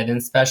excited, and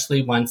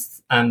especially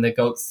once the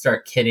goats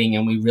start kidding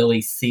and we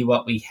really see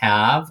what we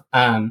have,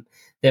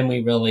 then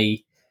we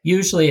really,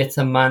 usually it's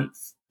a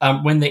month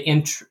when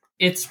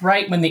it's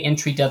right when the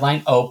entry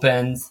deadline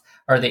opens,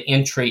 or the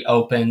entry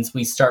opens,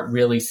 we start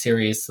really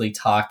seriously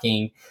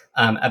talking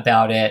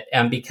about it.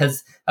 And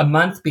because a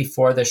month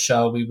before the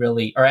show,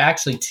 or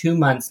actually 2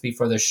 months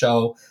before the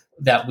show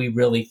that we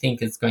really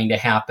think is going to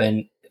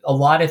happen, a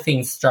lot of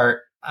things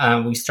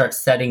we start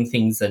setting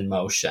things in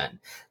motion.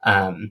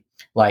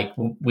 Like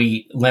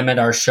we limit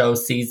our show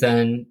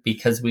season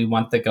because we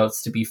want the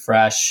goats to be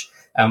fresh.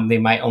 They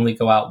might only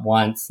go out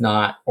once,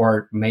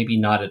 or maybe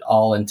not at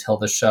all until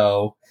the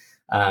show.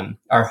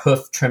 Our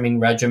hoof trimming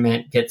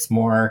regimen gets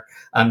more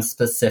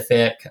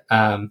specific.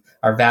 Our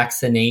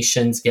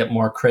vaccinations get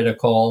more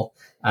critical.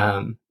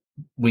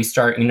 We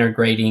start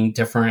integrating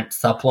different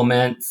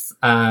supplements.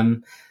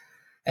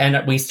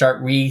 And we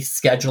start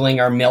rescheduling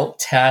our milk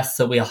tests.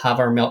 So we'll have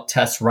our milk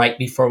test right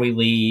before we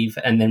leave.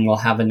 And then we'll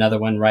have another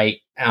one right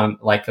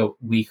like a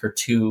week or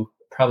two,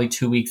 probably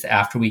 2 weeks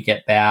after we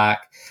get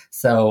back.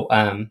 So,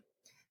 and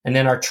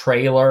then our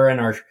trailer and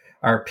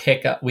our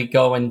pickup, we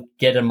go and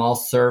get them all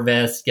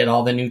serviced, get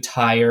all the new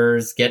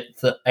tires,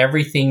 get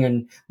everything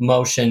in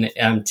motion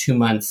 2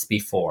 months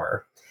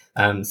before.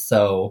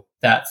 So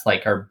that's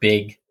like our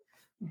big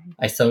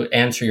I so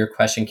answer your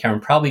question, Karen,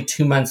 probably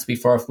 2 months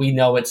before, if we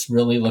know it's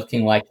really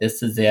looking like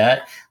this is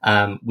it,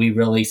 we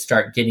really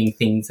start getting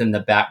things in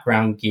the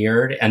background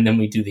geared, and then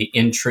we do the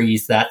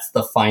entries. That's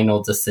the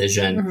final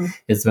decision,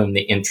 is when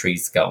the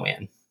entries go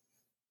in.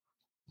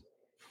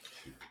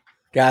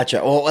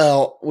 Gotcha.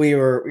 Well, we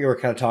were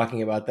kind of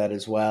talking about that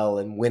as well.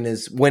 And when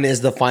is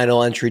the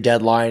final entry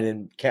deadline?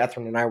 And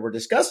Catherine and I were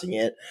discussing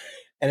it,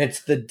 and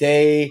it's the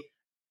day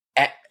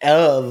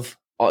of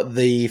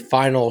the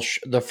final,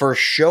 the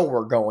first show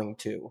we're going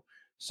to.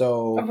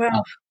 So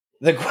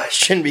the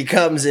question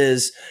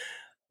becomes: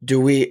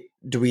 do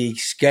we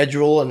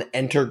schedule and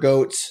enter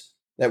goats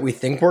that we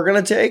think we're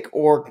going to take,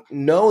 or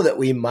know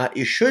that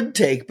you should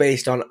take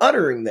based on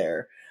uttering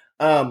there?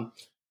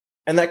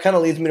 And that kind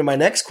of leads me to my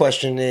next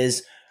question: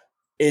 is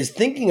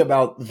thinking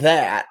about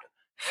that.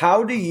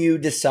 How do you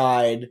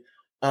decide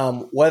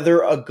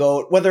whether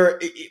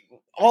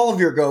all of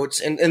your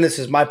goats, and this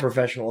is my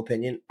professional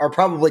opinion, are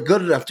probably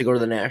good enough to go to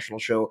the national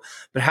show,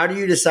 but how do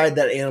you decide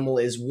that animal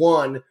is,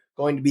 one,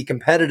 going to be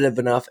competitive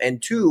enough,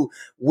 and two,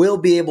 will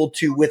be able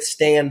to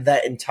withstand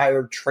that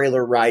entire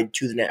trailer ride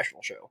to the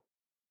national show?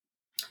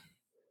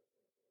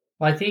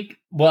 Well, I think,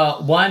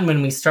 one,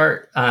 when we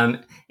start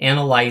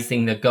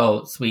analyzing the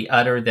goats, we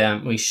utter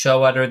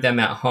them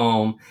at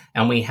home,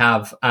 and we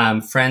have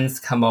friends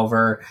come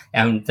over,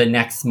 and the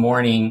next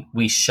morning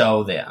we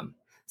show them.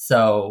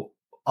 So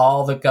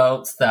all the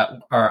goats that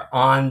are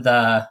on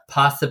the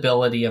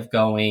possibility of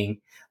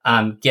going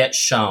get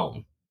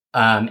shown.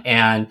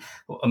 And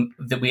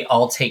that we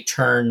all take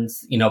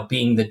turns,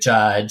 being the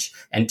judge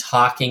and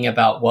talking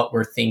about what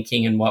we're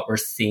thinking and what we're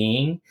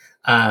seeing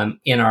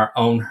in our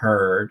own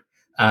herd.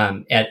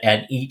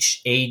 At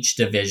each age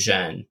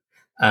division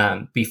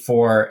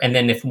before, and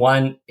then if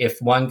one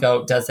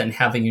goat doesn't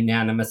have a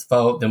unanimous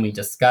vote, then we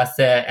discuss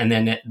it, and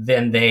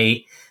then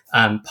they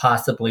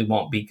possibly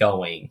won't be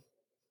going.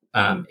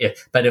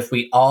 If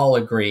we all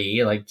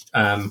agree, like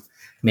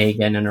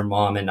Megan and her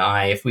mom and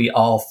I, if we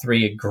all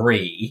three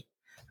agree,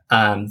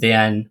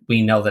 then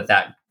we know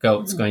that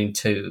goat's going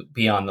to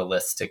be on the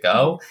list to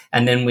go,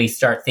 and then we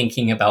start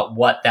thinking about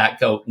what that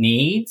goat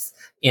needs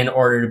in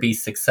order to be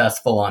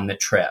successful on the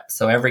trip.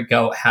 So every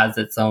goat has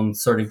its own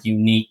sort of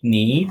unique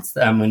needs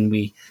when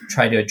we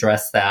try to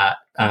address that.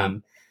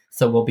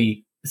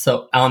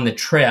 So on the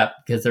trip,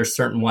 because there's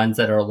certain ones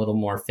that are a little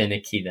more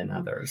finicky than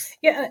others.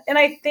 Yeah, and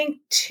I think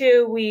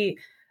too, we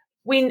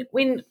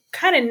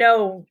kind of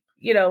know,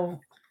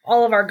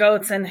 all of our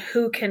goats and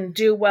who can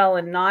do well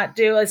and not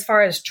do as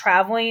far as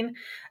traveling.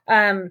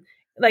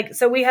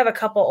 So we have a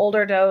couple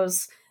older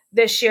does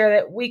this year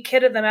that we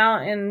kitted them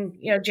out in,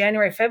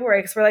 January,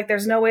 February, because we're like,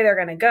 there's no way they're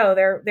going to go.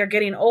 They're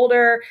getting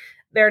older.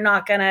 They're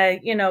not going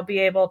to, be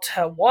able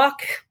to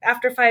walk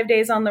after 5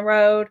 days on the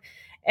road.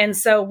 And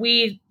so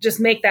we just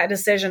make that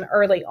decision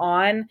early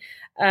on.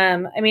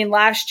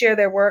 Last year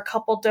there were a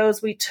couple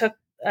does we took,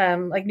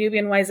 like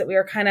Nubian wise, that we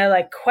were kind of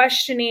like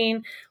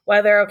questioning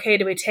whether, okay,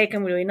 do we take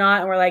them? Do we not?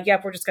 And we're like,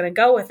 yep, we're just going to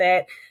go with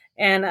it.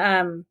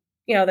 And,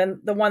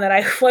 then the one that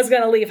I was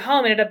going to leave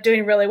home ended up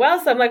doing really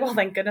well. So I'm like, well,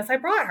 thank goodness I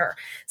brought her.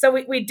 So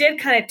we did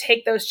kind of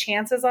take those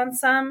chances on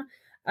some.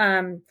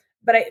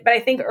 But I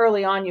think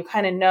early on you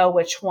kind of know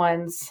which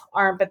ones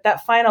aren't. But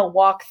that final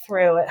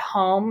walkthrough at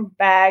home,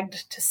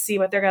 bagged to see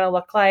what they're going to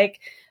look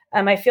like,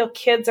 I feel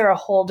kids are a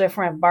whole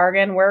different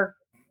bargain. We're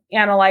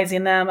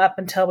analyzing them up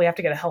until we have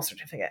to get a health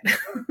certificate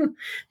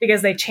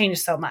because they change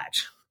so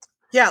much.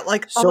 Yeah,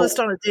 almost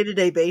on a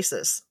day-to-day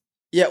basis.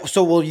 Yeah.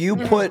 So will you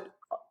put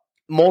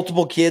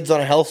multiple kids on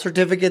a health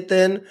certificate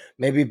then?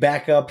 Maybe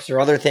backups or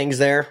other things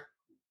there?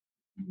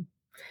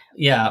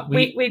 Yeah,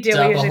 we do.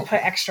 We usually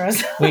put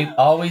extras. We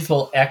always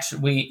will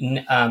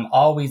we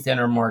always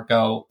enter more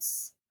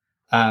goats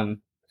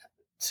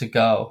to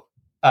go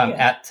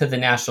to the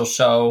national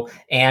show,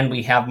 and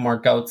we have more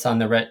goats on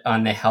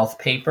the health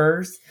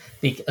papers,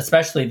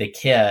 especially the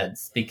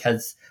kids,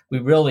 because we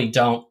really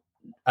don't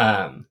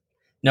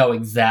know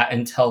exact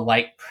until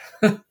like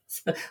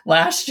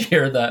last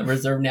year, the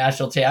reserve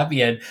national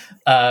champion,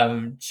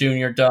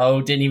 Junior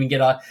Doe, didn't even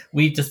get on.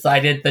 We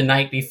decided the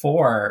night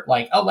before,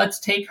 like, oh, let's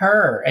take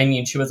her. I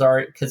mean, she was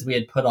already, because we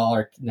had put all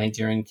our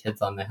Nigerian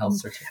kids on the health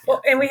certificate.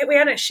 Well, and we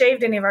hadn't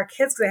shaved any of our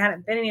kids because they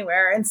hadn't been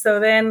anywhere. And so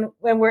then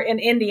when we're in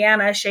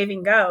Indiana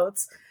shaving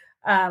goats,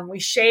 we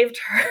shaved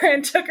her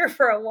and took her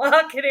for a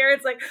walk. And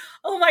Aaron's like,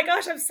 oh my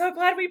gosh, I'm so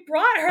glad we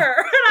brought her.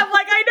 And I'm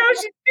like, I know,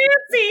 she's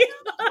fancy.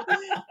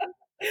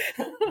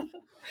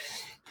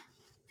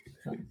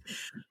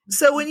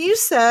 So when you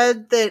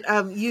said that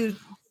you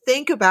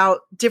think about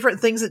different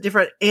things that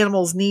different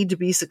animals need to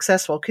be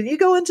successful, can you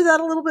go into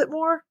that a little bit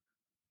more?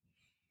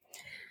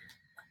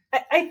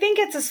 I think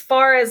it's as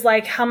far as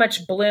like how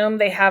much bloom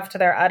they have to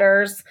their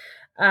udders,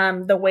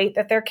 the weight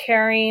that they're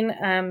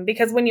carrying,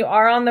 because when you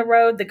are on the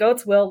road, the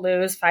goats will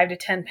lose 5 to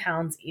 10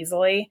 pounds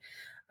easily.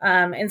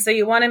 And so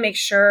you want to make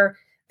sure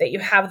that you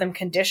have them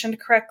conditioned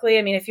correctly.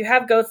 I mean, if you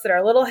have goats that are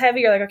a little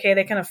heavy, you're like, okay,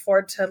 they can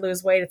afford to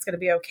lose weight. It's going to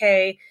be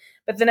okay.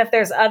 But then if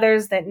there's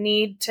others that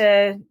need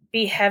to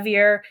be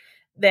heavier,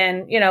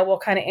 then, we'll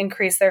kind of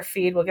increase their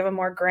feed. We'll give them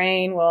more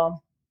grain.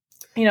 We'll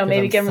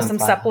maybe give them some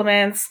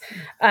supplements,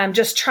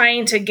 just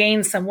trying to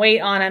gain some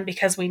weight on them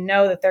because we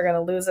know that they're going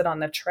to lose it on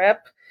the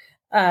trip.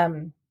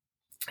 And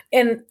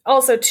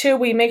also too,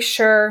 we make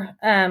sure,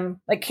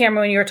 like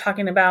Cameron, when you were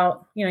talking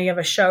about, you have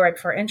a show right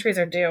before entries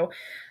are due.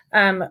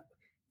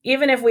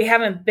 Even if we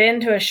haven't been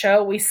to a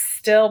show, we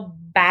still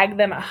bag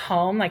them at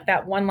home. Like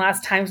that one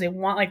last time, we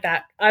want like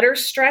that udder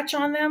stretch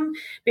on them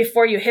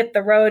before you hit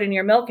the road and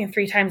you're milking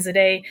 3 times a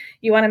day.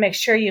 You want to make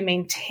sure you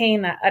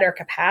maintain that udder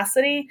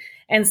capacity.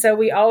 And so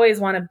we always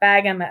want to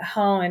bag them at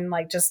home and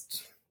like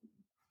just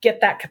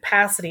get that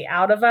capacity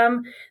out of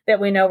them that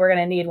we know we're going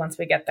to need once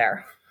we get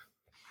there.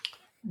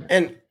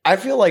 And I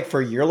feel like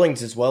for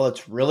yearlings as well,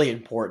 it's really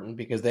important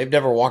because they've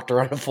never walked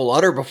around a full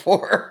udder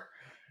before.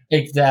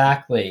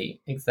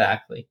 Exactly.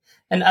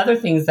 And other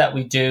things that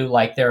we do,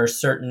 like there are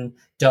certain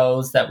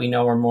does that we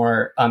know are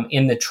more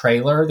in the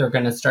trailer. They're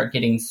going to start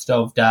getting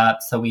stoved up.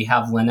 So we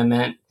have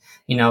liniment,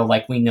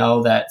 like we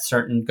know that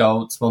certain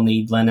goats will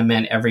need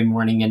liniment every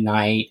morning and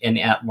night. And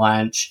at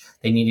lunch,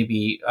 they need to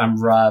be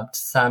rubbed.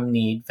 Some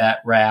need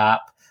vet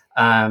wrap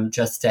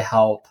just to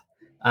help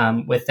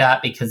with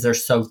that because they're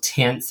so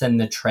tense in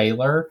the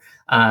trailer.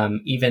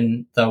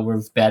 Even though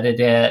we've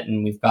bedded it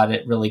and we've got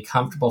it really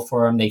comfortable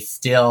for them, they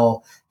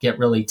still get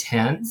really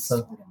tense.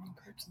 So,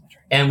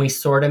 and we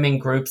sort them in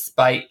groups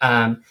by,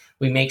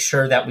 we make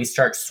sure that we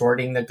start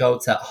sorting the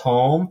goats at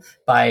home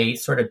by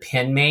sort of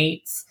pen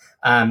mates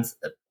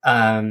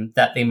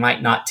that they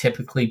might not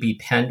typically be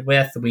penned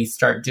with. We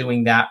start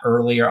doing that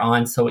earlier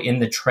on. So in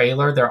the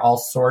trailer, they're all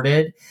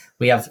sorted.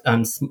 We have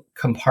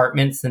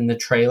compartments in the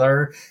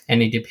trailer,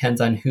 and it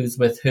depends on who's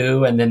with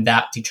who, and then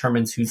that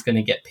determines who's going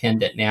to get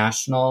pinned at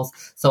nationals.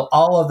 So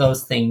all of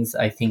those things,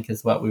 I think,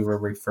 is what we were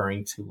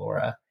referring to,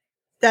 Laura.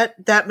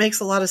 That makes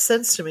a lot of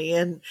sense to me,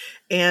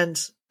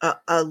 and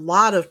a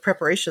lot of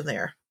preparation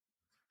there.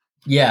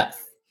 Yeah.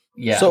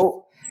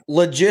 So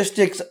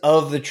logistics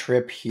of the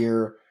trip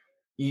here.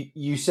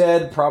 You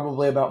said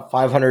probably about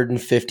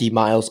 550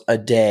 miles a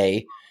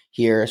day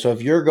here. So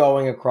if you're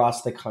going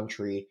across the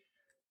country,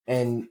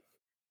 and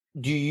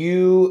do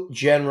you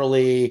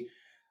generally,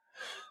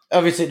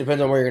 obviously it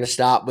depends on where you're going to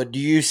stop, but do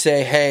you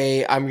say,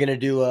 hey, I'm going to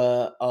do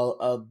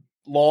a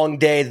long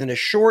day then a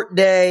short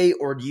day,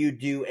 or do you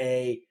do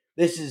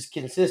this is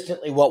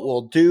consistently what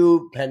we'll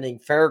do pending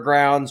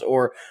fairgrounds,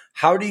 or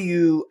how do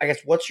you, I guess,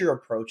 what's your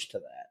approach to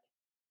that?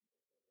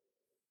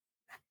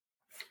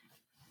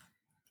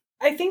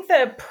 I think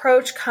the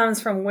approach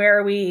comes from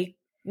where we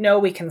know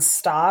we can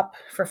stop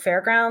for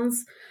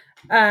fairgrounds.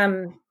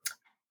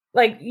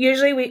 Like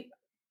usually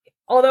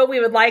although we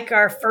would like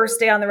our first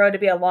day on the road to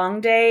be a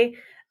long day,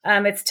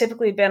 it's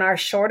typically been our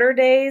shorter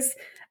days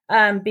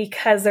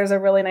because there's a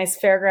really nice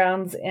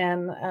fairgrounds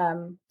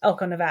in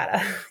Elko,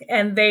 Nevada,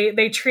 and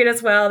they treat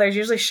us well. There's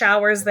usually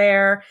showers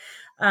there.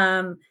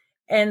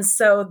 And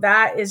so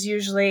that is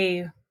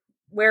usually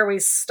where we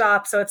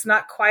stop. So it's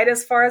not quite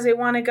as far as we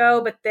want to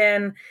go, but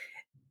then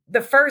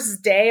the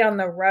first day on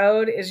the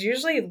road is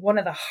usually one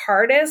of the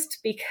hardest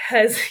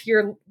because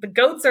the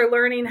goats are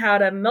learning how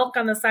to milk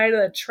on the side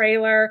of the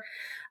trailer.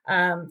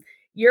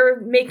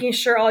 You're making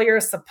sure all your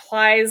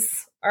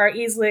supplies are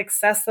easily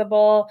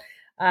accessible.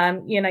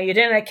 You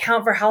didn't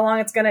account for how long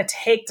it's going to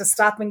take to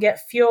stop and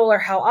get fuel or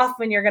how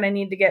often you're going to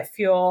need to get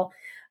fuel.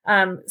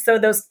 So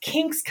those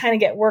kinks kind of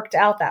get worked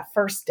out that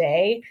first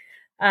day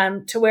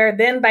to where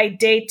then by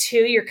day 2,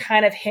 you're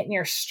kind of hitting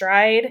your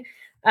stride.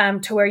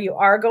 To where you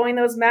are going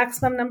those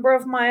maximum number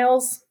of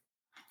miles.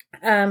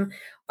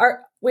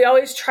 We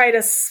always try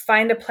to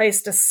find a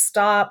place to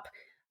stop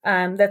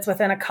that's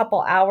within a couple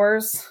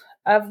hours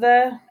of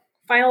the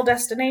final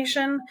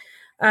destination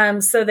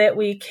so that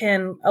we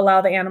can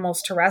allow the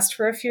animals to rest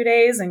for a few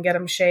days and get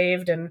them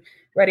shaved and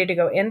ready to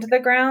go into the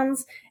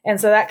grounds. And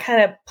so that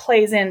kind of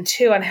plays in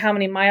too on how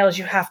many miles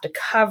you have to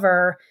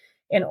cover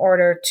in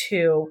order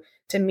to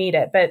meet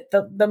it. But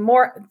the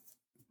more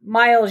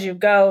miles you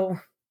go,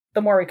 the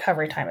more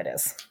recovery time it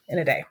is in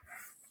a day.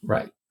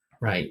 Right.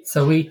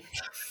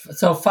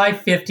 So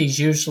 550 is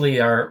usually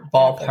our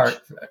ballpark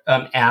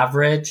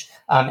average.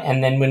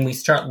 And then when we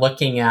start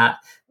looking at,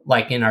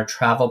 like in our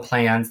travel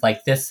plans,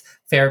 like this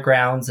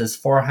fairgrounds is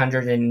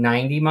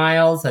 490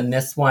 miles and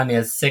this one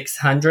is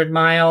 600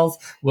 miles,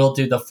 we'll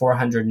do the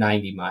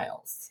 490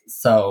 miles.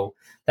 So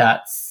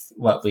that's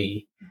what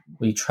we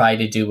try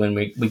to do when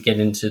we get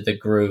into the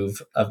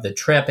groove of the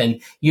trip.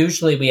 And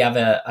usually we have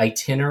an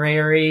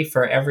itinerary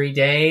for every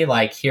day.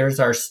 Like here's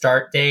our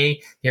start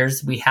day.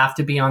 We have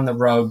to be on the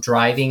road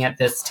driving at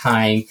this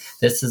time.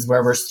 This is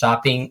where we're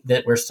stopping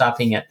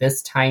at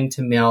this time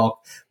to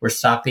milk. We're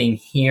stopping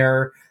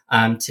here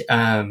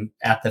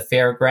at the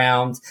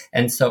fairgrounds.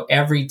 And so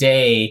every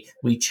day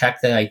we check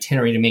the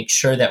itinerary to make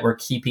sure that we're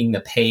keeping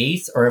the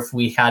pace, or if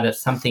we had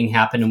something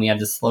happen and we had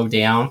to slow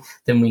down,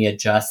 then we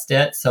adjust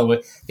it.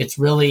 So it's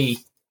really,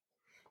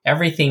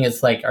 everything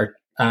is like our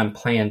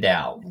planned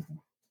out.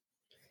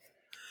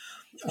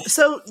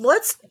 So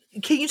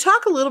can you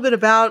talk a little bit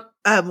about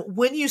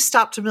when you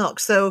stop to milk?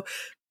 So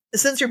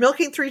since you're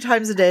milking 3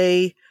 times a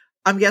day,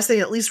 I'm guessing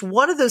at least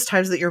one of those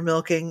times that you're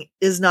milking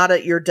is not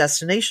at your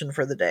destination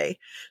for the day.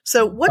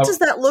 So what does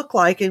that look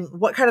like, and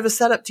what kind of a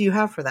setup do you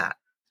have for that?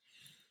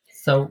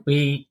 So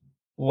we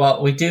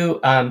do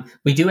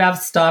have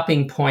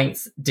stopping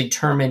points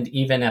determined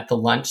even at the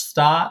lunch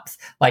stops.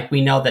 Like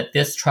we know that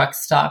this truck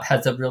stop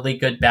has a really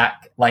good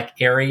back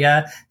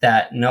area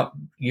that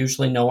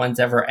usually no one's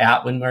ever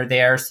at when we're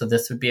there. So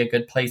this would be a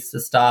good place to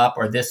stop,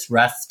 or this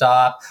rest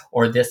stop,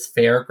 or this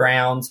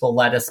fairgrounds will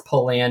let us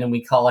pull in, and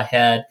we call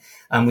ahead.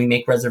 We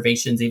make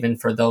reservations even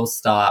for those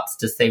stops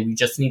to say we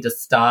just need to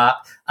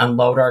stop,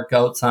 unload our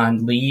goats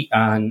on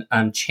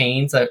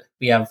chains.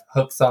 We have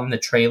hooks on the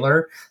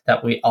trailer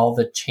that all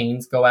the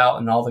chains go out,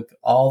 and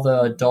all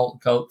the adult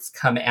goats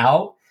come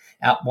out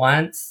at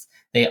once.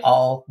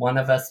 One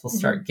of us will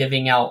start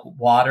giving out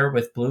water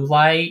with blue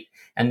light,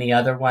 and the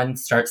other one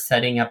starts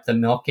setting up the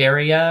milk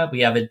area.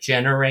 We have a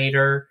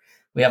generator.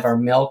 We have our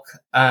milk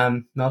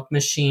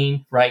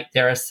machine right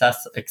there,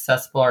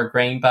 accessible. Our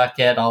grain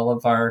bucket, all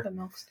of our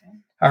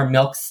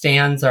milk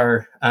stands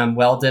are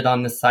welded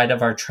on the side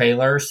of our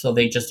trailer, so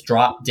they just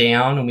drop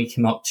down, and we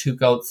can milk 2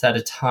 goats at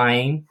a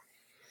time.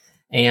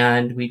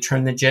 And we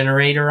turn the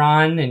generator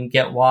on and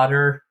get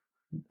water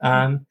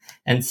and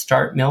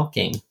start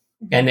milking.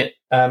 And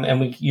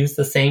we use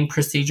the same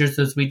procedures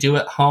as we do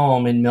at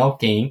home in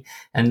milking,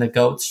 and the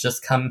goats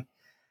just come.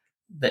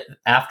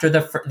 After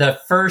the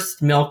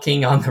first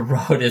milking on the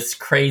road is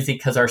crazy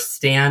because our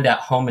stand at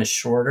home is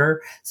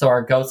shorter, so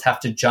our goats have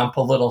to jump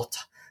a little,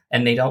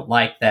 and they don't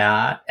like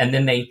that. And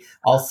then they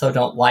also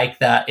don't like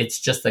that it's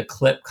just a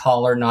clip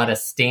collar, not a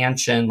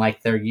stanchion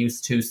like they're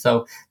used to.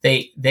 So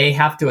they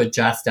have to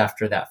adjust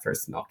after that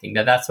first milking.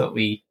 Now that's what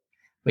we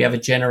have a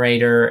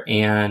generator,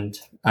 and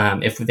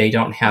if they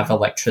don't have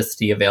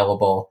electricity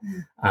available,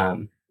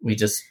 we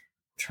just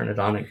turn it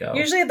on and go.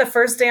 Usually the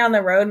first day on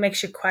the road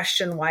makes you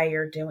question why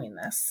you're doing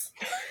this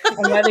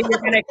and whether you're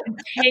going to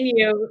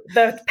continue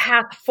the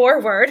path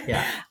forward.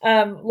 Yeah.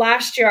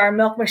 Last year, our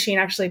milk machine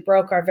actually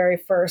broke our very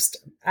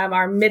first,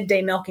 our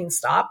midday milking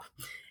stop.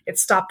 It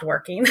stopped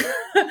working.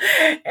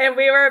 And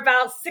we were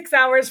about 6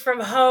 hours from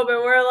home,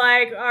 and we're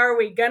like, are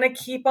we going to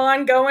keep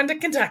on going to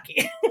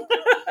Kentucky?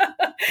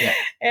 Yeah.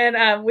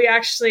 And we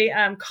actually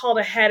called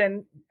ahead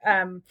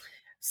and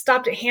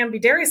stopped at Hamby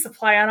Dairy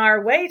Supply on our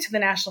way to the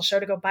national show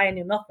to go buy a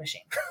new milk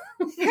machine.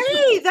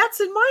 Hey, that's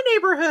in my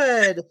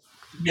neighborhood.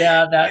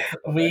 Yeah,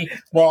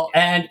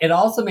 and it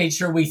also made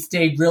sure we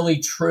stayed really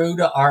true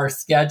to our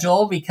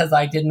schedule, because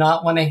I did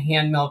not want to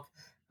hand milk.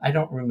 I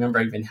don't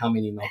remember even how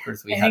many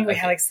milkers we had. I think we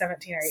had like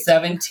 17 or 18.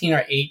 17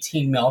 or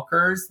 18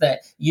 milkers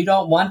that you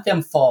don't want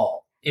them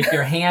full if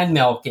you're hand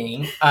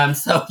milking.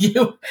 So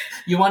you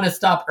want to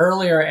stop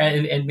earlier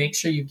and make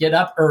sure you get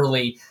up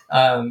early.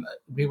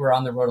 We were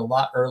on the road a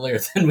lot earlier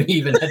than we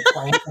even had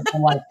planned.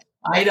 I'm like,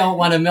 I don't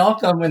want to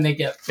milk them when they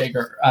get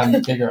bigger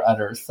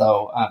udders.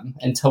 So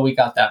until we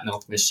got that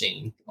milk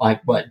machine,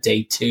 like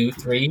day 2,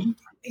 3?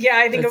 Yeah,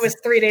 I think it was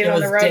 3 days on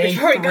the road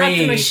before we got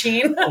the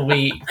machine.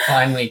 We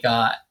finally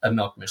got a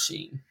milk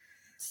machine.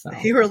 So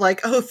You were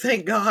like, oh,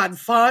 thank God,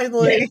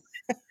 finally. Yeah.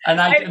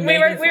 And we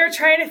were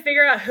trying to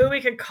figure out who we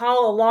could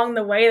call along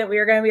the way that we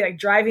were going to be like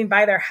driving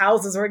by their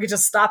houses where we could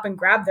just stop and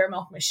grab their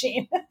milk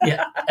machine.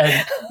 Yeah.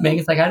 And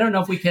Megan's like, I don't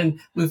know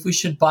if we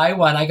should buy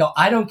one. I go,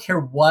 I don't care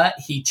what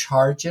he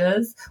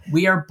charges.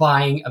 We are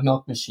buying a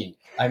milk machine.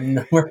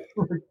 We're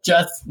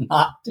just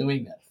not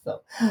doing this.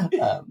 So,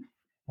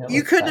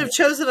 you couldn't have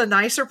chosen a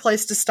nicer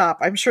place to stop.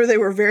 I'm sure they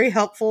were very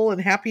helpful and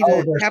happy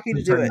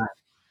to do it. Nice.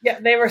 Yeah,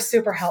 they were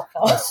super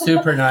helpful.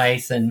 Super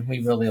nice, and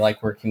we really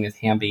like working with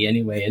Hamby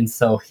anyway. And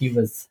so he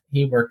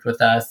worked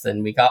with us,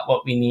 and we got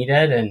what we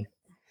needed, and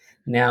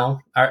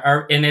now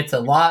and it's a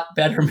lot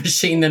better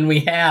machine than we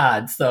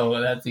had,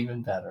 so that's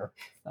even better.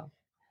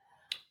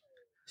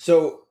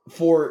 So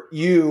for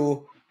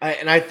you,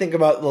 I think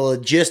about the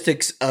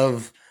logistics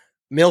of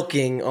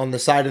milking on the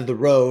side of the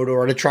road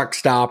or at a truck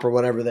stop or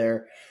whatever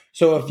there.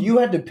 So if you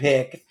had to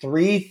pick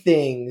 3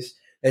 things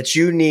that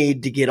you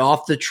need to get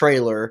off the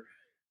trailer,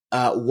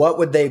 what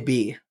would they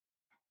be?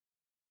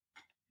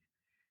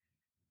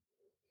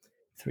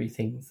 3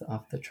 things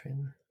off the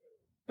trailer.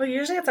 Well,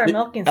 usually it's our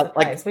milking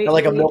supplies.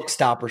 Like a milk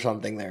stop or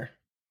something there.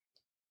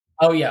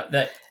 Oh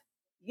yeah,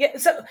 Yeah,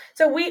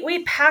 so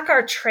we pack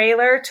our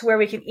trailer to where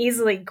we can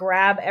easily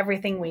grab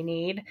everything we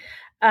need.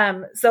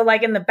 So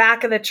like in the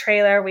back of the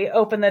trailer, we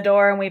open the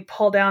door and we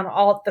pull down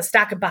all the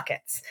stack of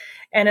buckets.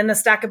 And in the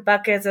stack of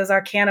buckets is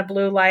our can of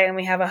blue light, and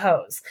we have a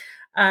hose.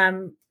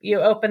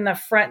 You open the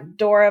front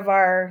door of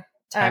our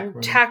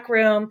tack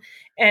room,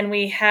 and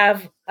we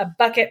have a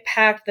bucket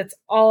packed that's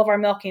all of our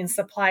milking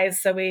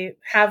supplies. So we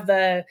have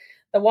the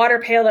water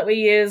pail that we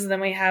use, and then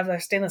we have our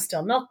stainless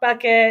steel milk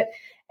bucket,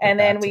 and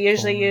then we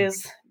usually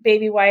use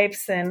baby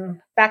wipes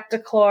and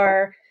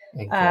Bactichlor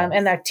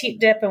and our teat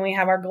dip, and we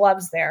have our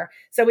gloves there.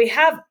 So we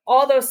have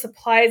all those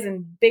supplies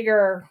in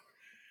bigger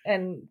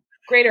and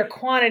greater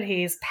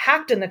quantities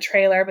packed in the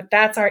trailer, but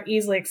that's our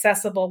easily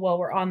accessible while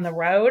we're on the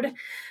road.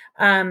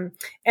 And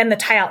the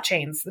tie-out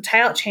chains. The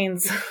tie-out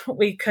chains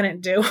we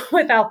couldn't do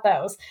without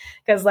those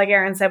because, like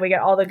Aaron said, we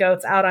get all the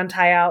goats out on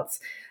tie-outs.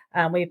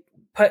 We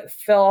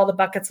fill all the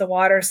buckets of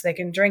water so they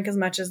can drink as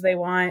much as they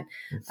want.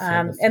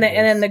 And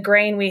then the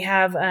grain we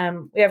have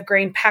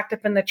grain packed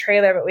up in the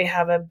trailer, but we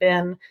have a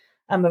bin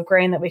of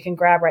grain that we can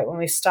grab right when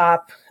we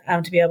stop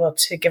to be able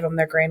to give them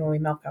their grain when we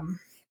milk them.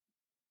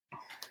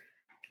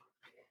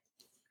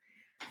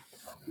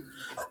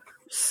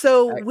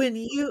 So when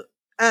you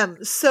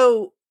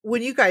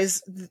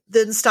guys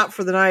then stop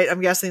for the night,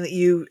 I'm guessing that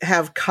you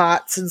have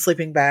cots and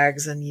sleeping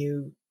bags and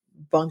you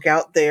bunk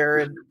out there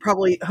and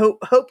probably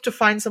hope to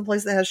find some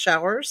place that has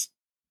showers.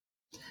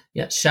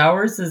 Yeah,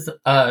 showers is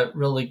a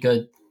really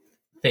good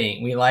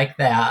thing. We like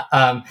that.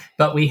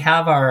 But we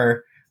have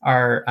our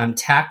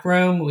tack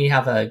room. We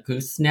have a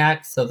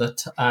gooseneck. So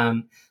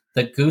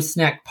the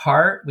gooseneck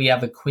part, we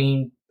have a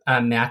queen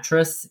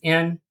mattress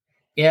in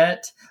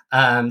it.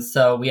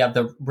 So we have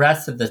the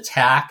rest of the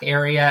tack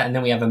area, and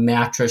then we have a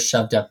mattress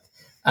shoved up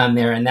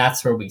there, and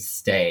that's where we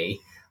stay.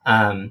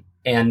 And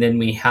then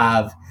we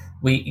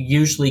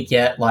usually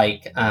get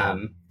like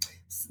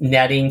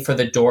netting for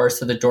the door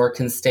so the door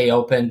can stay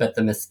open, but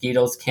the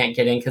mosquitoes can't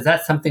get in, because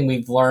that's something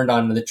we've learned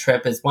on the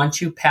trip is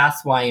once you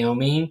pass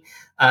Wyoming,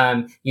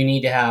 you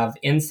need to have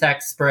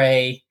insect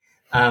spray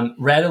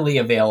readily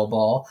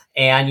available,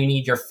 and you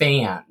need your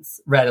fans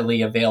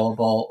readily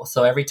available.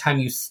 So every time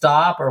you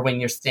stop or when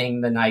you're staying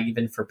the night,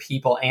 even for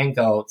people and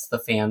goats, the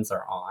fans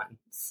are on.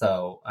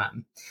 So,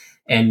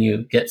 and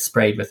you get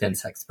sprayed with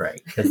insect spray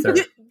because they're.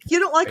 You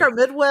don't like our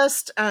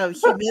Midwest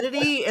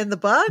humidity and the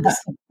bugs?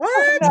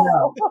 What?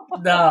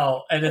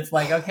 No. And it's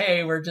like,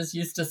 okay, we're just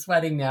used to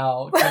sweating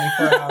now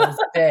 24 hours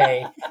a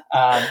day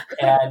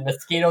and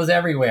mosquitoes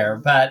everywhere.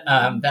 But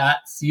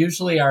that's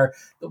usually the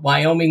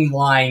Wyoming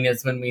line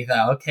is when we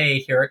thought, okay,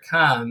 here it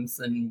comes.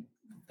 And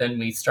then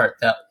we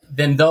start that.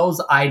 Then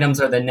those items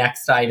are the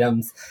next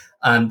items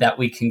that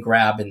we can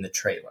grab in the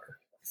trailer.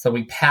 So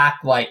we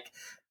pack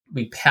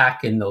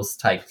in those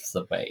types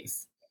of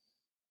ways.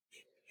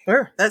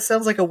 Sure. That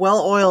sounds like a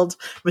well-oiled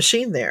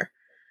machine there.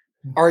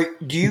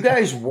 Do you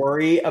guys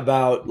worry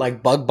about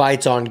like bug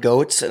bites on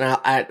goats? And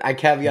I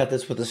caveat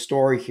this with a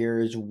story here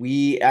is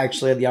we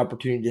actually had the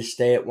opportunity to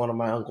stay at one of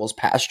my uncle's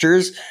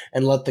pastures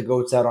and let the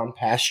goats out on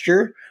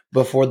pasture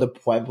before the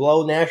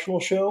Pueblo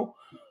National Show.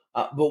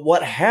 But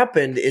what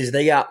happened is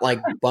they got like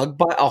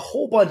a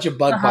whole bunch of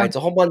bug bites, a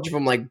whole bunch of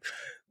them like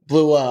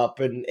blew up,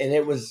 and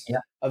it was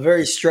a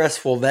very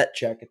stressful vet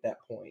check at that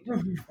point.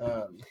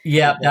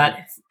 Yeah,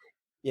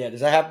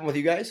 does that happen with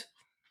you guys?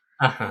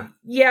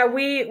 Yeah,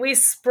 we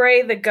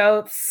spray the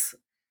goats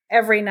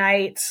every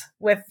night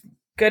with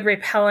good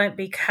repellent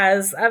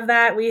because of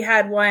that. We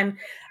had one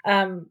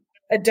a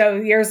doe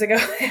years ago.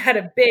 It had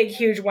a big,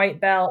 huge white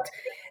belt,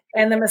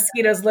 and the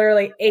mosquitoes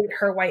literally ate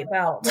her white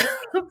belt,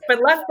 but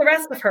left the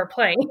rest of her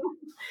plain.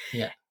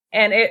 Yeah.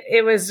 And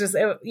it was just,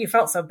 you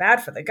felt so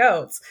bad for the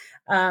goats.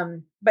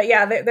 But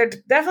yeah, they're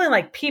definitely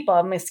like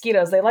people,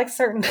 mosquitoes. They like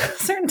certain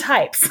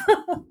types.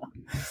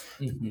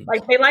 Mm-hmm.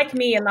 Like they like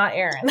me and not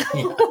Aaron.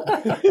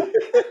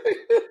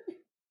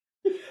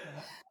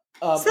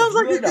 Sounds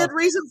like a good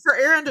reason for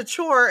Aaron to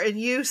chore, and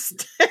you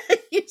stay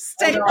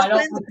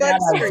behind the bug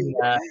screen.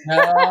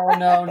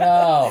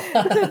 No.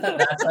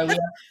 That's why we have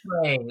to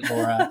pray,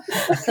 Laura.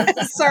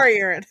 Sorry,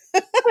 Aaron.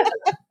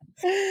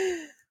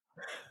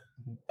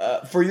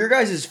 For your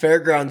guys'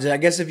 fairgrounds, I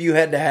guess if you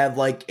had to have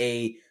like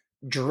a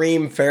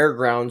dream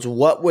fairgrounds,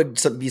 what would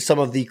be some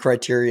of the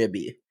criteria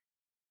be?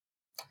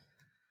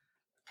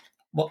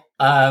 Well,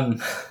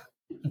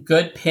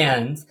 good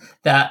pens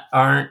that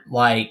aren't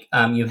like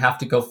you have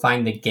to go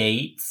find the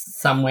gates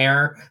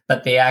somewhere,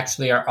 but they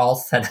actually are all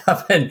set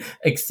up and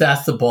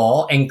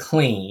accessible and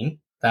clean.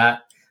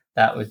 That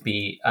would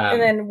be and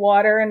then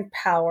water and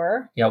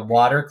power. Yeah,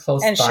 water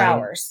close and by.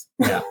 Showers.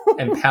 Yeah,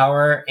 and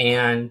power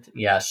and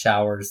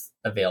showers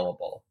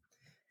available.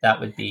 That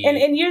would be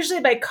and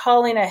usually by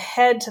calling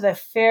ahead to the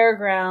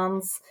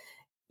fairgrounds,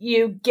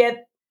 you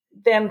get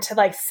them to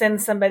like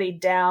send somebody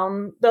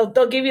down.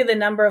 They'll give you the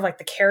number of like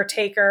the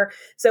caretaker.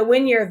 So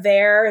when you're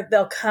there,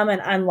 they'll come and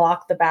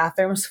unlock the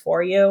bathrooms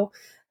for you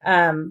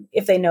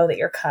if they know that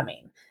you're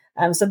coming.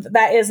 So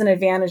that is an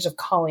advantage of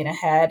calling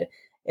ahead,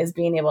 is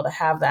being able to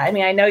have that. I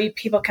mean, I know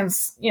people can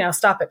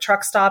stop at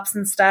truck stops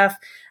and stuff,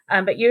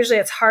 but usually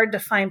it's hard to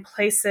find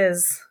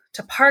places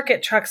to park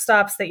at truck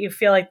stops that you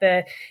feel like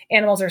the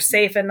animals are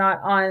safe and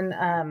not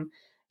on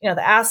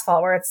the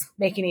asphalt where it's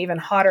making it even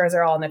hotter as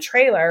they're all in the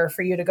trailer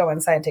for you to go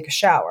inside and take a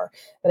shower.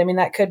 But I mean,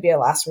 that could be a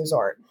last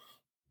resort.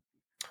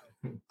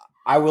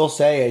 I will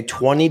say a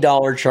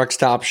 $20 truck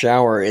stop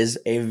shower is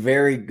a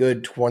very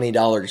good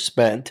 $20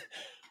 spent.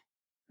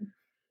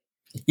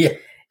 Yeah.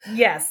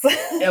 Yes.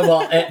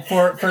 Well,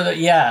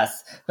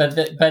 yes, but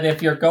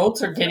if your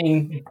goats are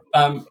getting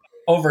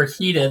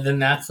overheated,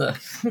 then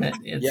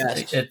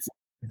it's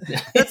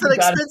That's an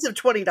expensive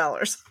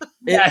 $20.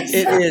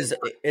 It is.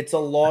 It's a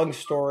long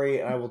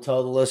story. I will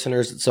tell the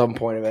listeners at some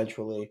point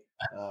eventually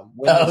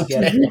when this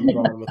gets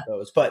going with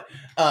those. But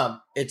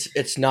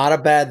it's not a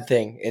bad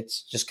thing.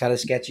 It's just kind of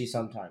sketchy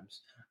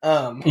sometimes.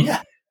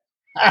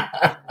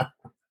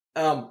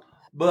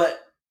 But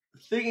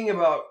thinking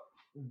about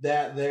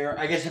that there,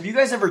 I guess, have you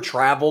guys ever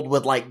traveled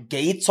with like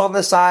gates on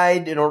the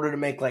side in order to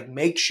make like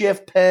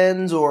makeshift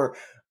pens or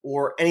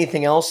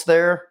anything else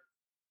there?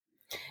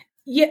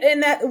 Yeah,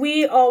 and that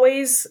we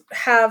always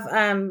have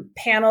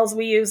panels.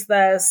 We use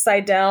the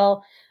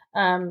Seidel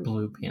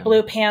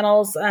blue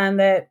panels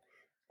that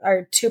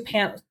are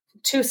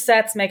two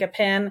sets make a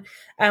pen.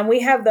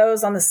 We have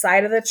those on the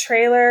side of the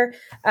trailer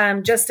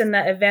just in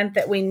the event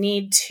that we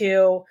need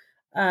to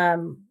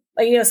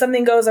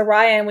something goes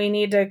awry and we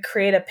need to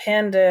create a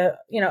pen to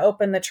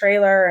open the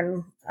trailer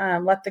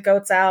and let the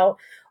goats out,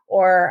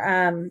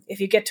 or if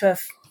you get to a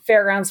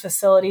fairgrounds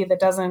facility that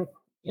doesn't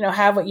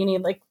have what you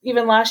need. Like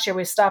even last year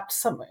we stopped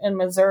some in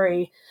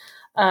Missouri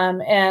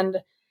and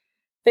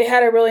they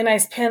had a really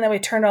nice pen that we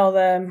turned all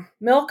the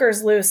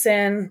milkers loose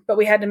in, but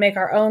we had to make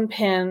our own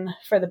pen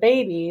for the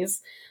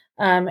babies.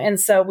 And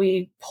so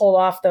we pulled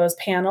off those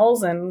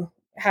panels and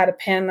had a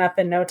pen up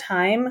in no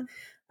time.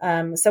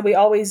 So we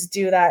always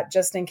do that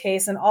just in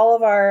case. And all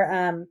of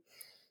our,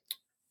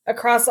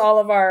 across all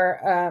of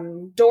our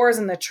doors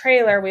in the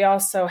trailer, we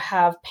also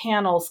have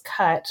panels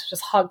cut,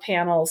 just hog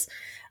panels,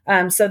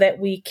 so that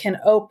we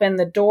can open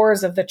the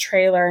doors of the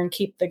trailer and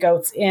keep the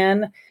goats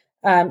in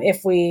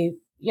if we,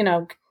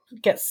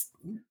 get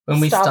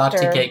when we stop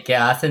to get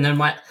gas. And then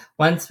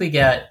once we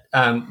get,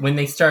 when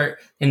they start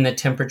in the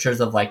temperatures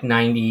of like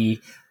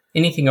 90,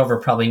 anything over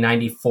probably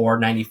 94,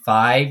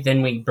 95,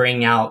 then we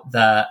bring out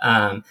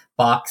the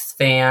box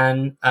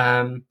fan,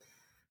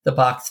 the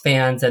box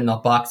fans and the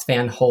box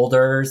fan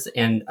holders.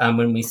 And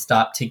when we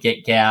stop to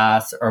get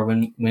gas or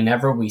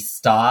whenever we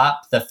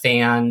stop, the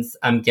fans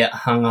get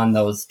hung on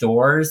those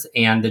doors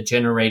and the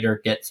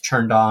generator gets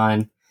turned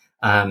on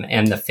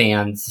and the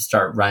fans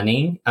start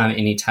running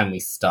anytime we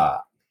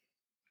stop.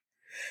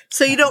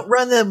 So you don't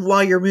run them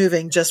while you're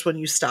moving, just when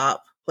you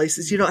stop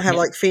places. You don't have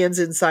like fans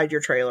inside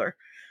your trailer.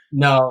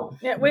 No.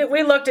 Yeah,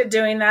 we looked at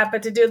doing that,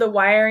 but to do the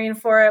wiring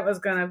for it was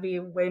going to be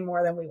way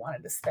more than we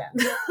wanted to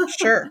spend.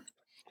 Sure.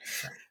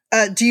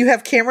 Do you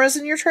have cameras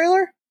in your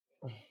trailer?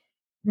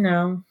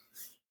 No.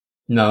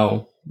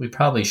 No, we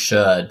probably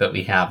should, but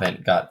we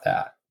haven't got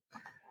that.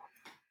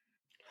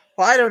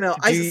 Well, I don't know.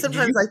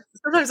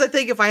 Sometimes I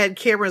think if I had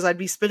cameras, I'd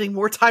be spending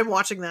more time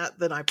watching that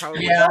than I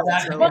probably would.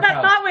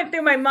 That thought went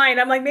through my mind.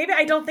 I'm like, maybe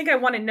I don't think I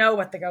want to know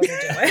what the goats are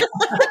doing. Right?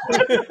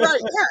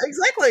 Yeah,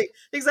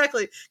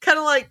 exactly. Kind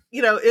of like,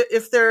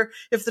 if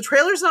the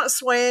trailer's not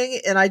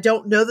swaying and I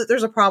don't know that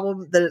there's a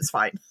problem, then it's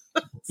fine.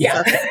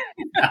 Yeah.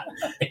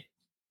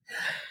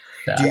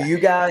 Do you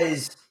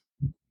guys?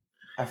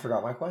 I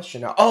forgot my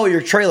question now. Oh,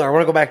 your trailer. I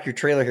want to go back to your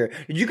trailer here.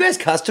 Did you guys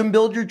custom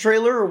build your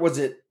trailer, or was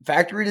it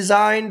factory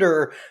designed,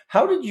 or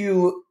how did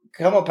you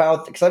come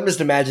about? Because I'm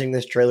just imagining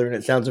this trailer and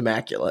it sounds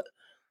immaculate.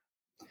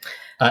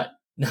 No,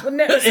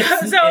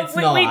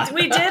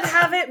 we did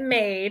have it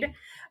made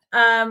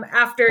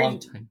after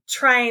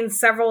trying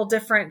several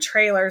different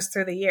trailers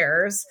through the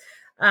years.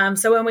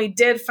 So when we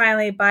did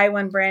finally buy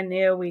one brand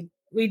new,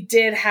 we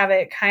did have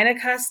it kind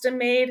of custom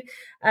made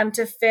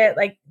to fit.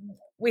 Like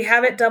we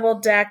have it double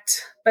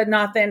decked, but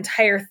not the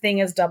entire thing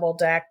is double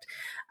decked.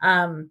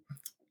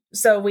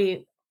 So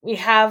we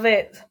have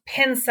it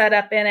pin set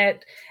up in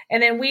it,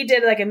 and then we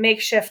did like a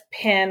makeshift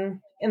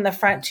pin in the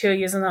front too,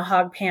 using the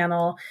hog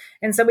panel.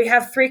 And so we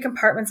have 3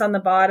 compartments on the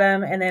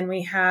bottom, and then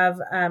we have,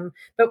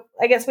 but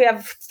I guess we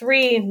have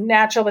 3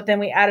 natural, but then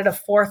we added a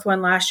 4th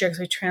one last year because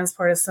we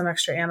transported some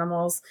extra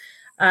animals.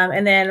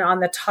 And then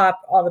on the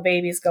top, all the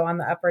babies go on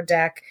the upper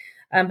deck,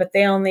 but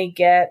they only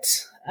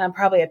get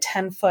probably a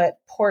 10-foot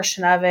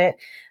portion of it.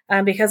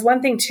 Because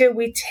one thing too,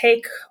 we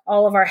take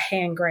all of our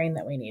hay and grain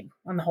that we need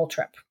on the whole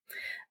trip.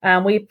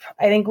 I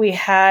think we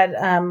had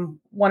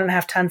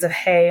 1.5 tons of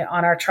hay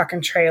on our truck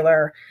and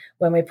trailer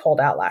when we pulled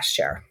out last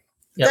year.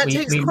 Yeah, that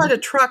takes quite a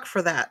truck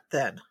for that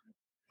then.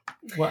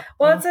 Well,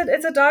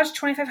 it's a Dodge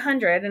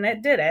 2500 and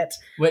it did it.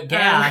 With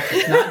gas,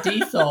 it's not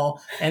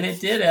diesel, and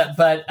it did it.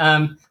 But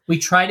we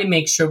try to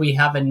make sure we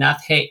have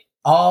enough hay,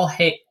 all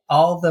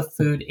the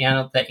food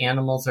the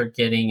animals are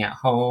getting at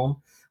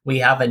home. We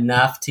have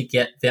enough to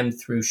get them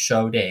through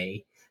show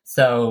day.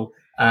 So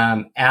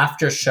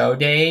after show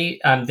day,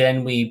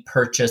 then we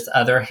purchase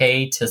other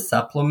hay to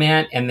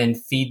supplement and then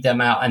feed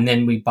them out. And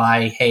then we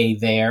buy hay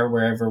there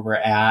wherever we're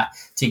at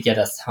to get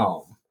us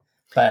home.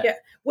 But yeah.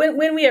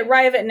 When we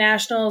arrive at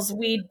Nationals,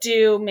 we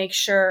do make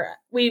sure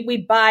we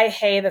buy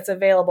hay that's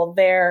available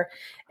there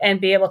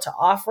and be able to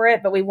offer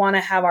it. But we want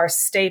to have our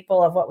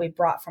staple of what we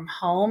brought from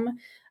home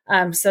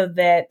so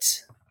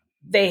that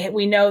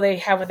we know they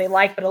have what they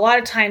like. But a lot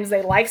of times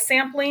they like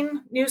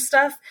sampling new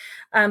stuff.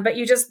 But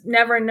you just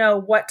never know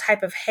what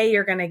type of hay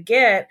you're going to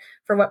get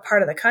for what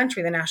part of the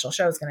country the national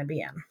show is going to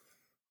be in.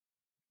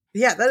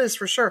 Yeah, that is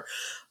for sure.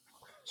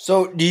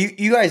 So do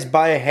you guys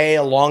buy hay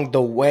along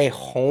the way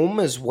home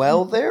as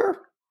well there?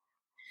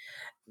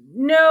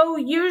 No,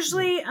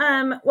 usually,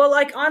 well,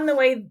 like on the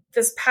way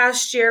this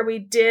past year, we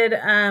did,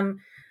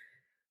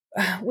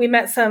 we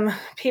met some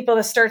people,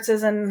 the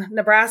Sturtzes in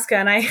Nebraska,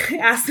 and I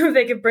asked them if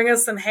they could bring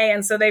us some hay.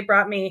 And so they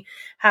brought me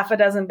half a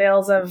dozen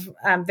bales of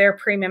their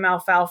premium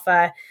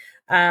alfalfa.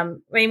 I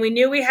mean, we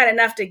knew we had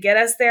enough to get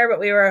us there, but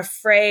we were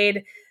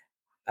afraid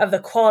of the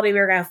quality we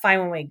were going to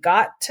find when we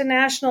got to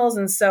nationals.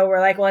 And so we're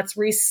like, well, let's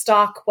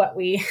restock what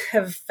we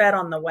have fed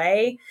on the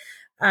way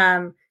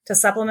to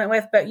supplement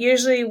with. But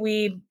usually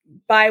we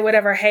buy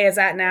whatever hay is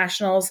at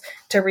nationals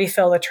to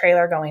refill the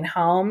trailer going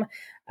home.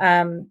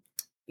 The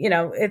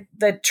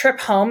trip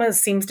home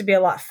seems to be a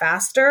lot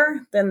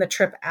faster than the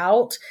trip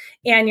out,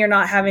 and you're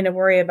not having to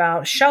worry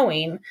about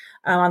showing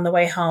on the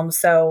way home.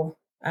 So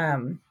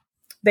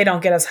they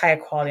don't get as high a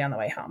quality on the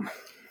way home.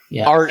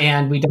 Yeah.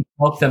 And we don't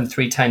milk them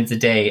 3 times a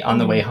day on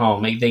the way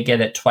home. They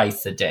get it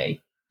twice a day.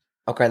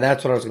 Okay.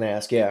 That's what I was going to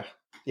ask. Yeah.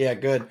 Yeah.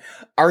 Good.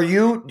 Are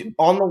you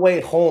on the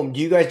way home? Do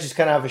you guys just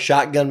kind of have a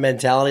shotgun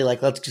mentality?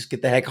 Like, let's just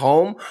get the heck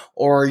home?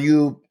 Or are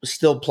you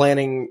still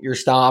planning your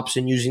stops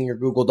and using your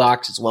Google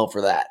Docs as well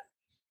for that?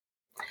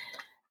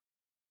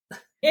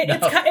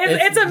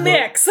 It's a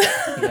mix.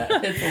 Yeah,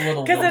 it's a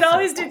little because it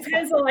always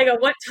depends on at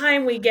what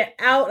time we get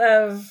out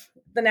of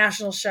the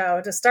national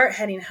show to start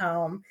heading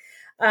home.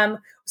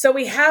 So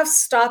we have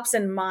stops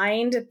in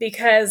mind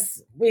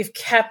because we've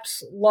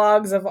kept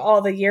logs of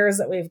all the years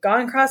that we've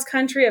gone cross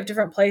country of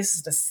different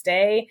places to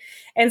stay.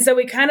 And so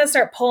we kind of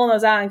start pulling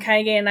those out and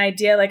kind of get an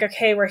idea like,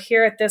 okay, we're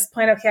here at this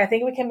point. Okay, I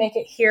think we can make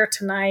it here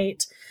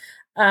tonight.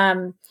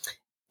 And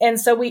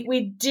so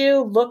we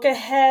do look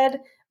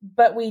ahead,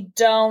 but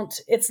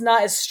it's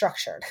not as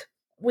structured.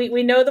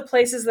 We know the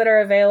places that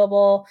are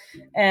available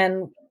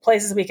and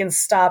places we can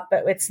stop,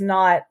 but it's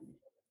not,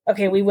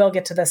 okay, we will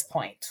get to this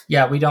point.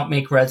 Yeah, we don't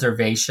make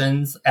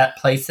reservations at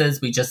places.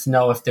 We just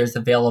know if there's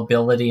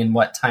availability and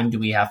what time do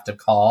we have to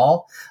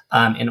call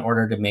in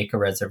order to make a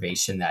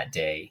reservation that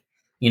day.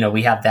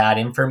 We have that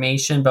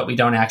information, but we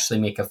don't actually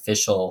make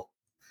official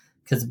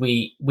because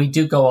we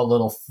do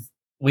go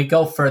we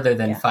go further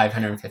than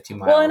 550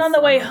 miles. Well, and on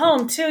the way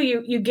home too,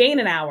 you gain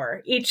an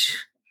hour.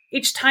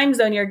 Each time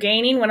zone you're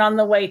gaining, when on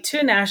the way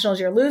to nationals,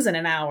 you're losing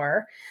an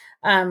hour.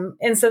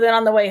 And so then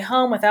on the way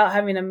home, without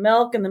having to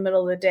milk in the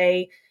middle of the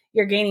day,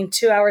 you're gaining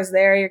 2 hours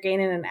there. You're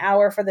gaining an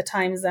hour for the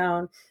time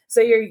zone.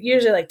 So you're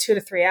usually like 2 to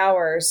 3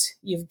 hours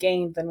you've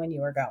gained than when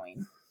you were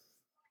going.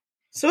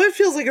 So it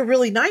feels like a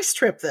really nice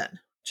trip then.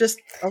 Just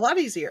a lot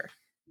easier.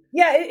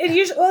 Yeah,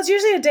 it's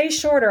usually a day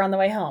shorter on the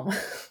way home.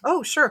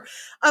 Oh, sure.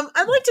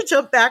 I'd like to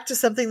jump back to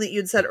something that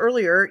you'd said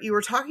earlier. You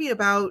were talking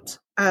about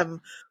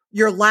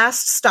your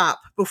last stop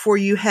before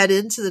you head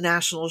into the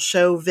national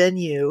show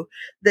venue,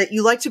 that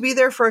you like to be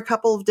there for a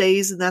couple of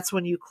days and that's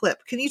when you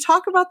clip. Can you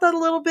talk about that a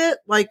little bit?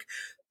 Like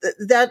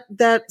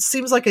that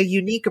seems like a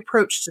unique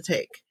approach to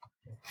take.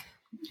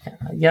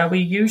 Yeah, we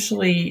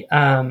usually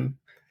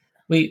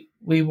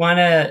we want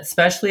to,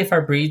 especially if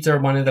our breeds are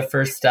one of the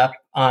first step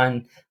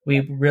on, we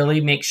really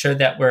make sure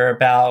that we're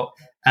about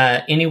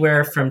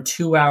anywhere from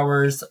 2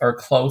 hours or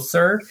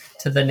closer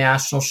to the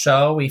national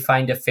show. We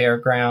find a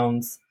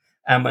fairgrounds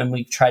and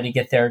we try to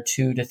get there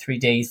 2 to 3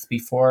 days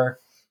before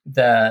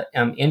the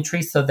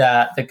entry so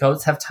that the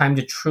goats have time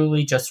to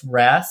truly just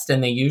rest,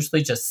 and they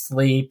usually just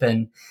sleep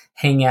and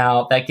hang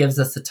out. That gives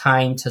us a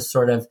time to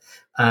sort of,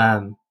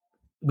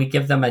 we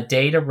give them a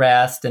day to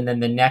rest, and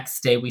then the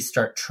next day we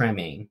start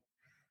trimming.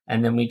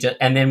 And then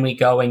we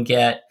go and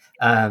get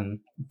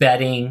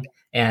bedding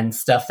and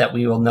stuff that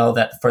we will know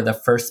that for the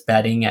first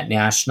bedding at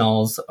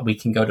nationals, we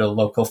can go to a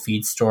local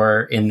feed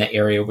store in the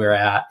area we're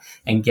at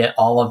and get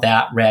all of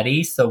that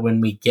ready. So when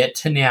we get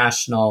to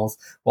nationals,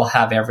 we'll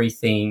have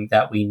everything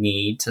that we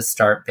need to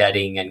start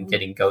bedding and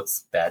getting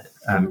goats bed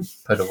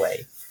put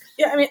away.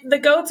 Yeah, I mean, the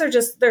goats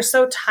they're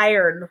so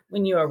tired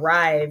when you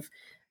arrive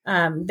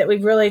that we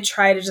really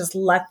try to just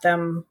let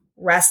them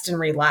rest and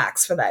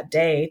relax for that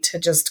day to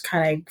just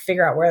kind of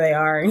figure out where they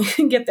are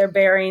and get their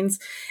bearings.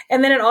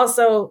 And then it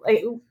also,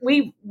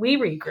 we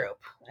regroup.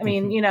 I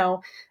mean,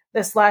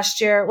 this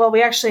last year, well,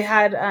 we actually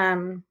had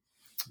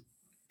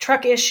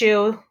truck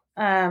issue.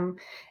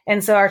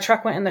 And so our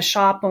truck went in the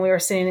shop when we were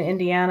sitting in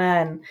Indiana,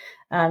 and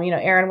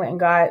Aaron went and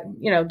got,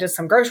 did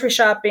some grocery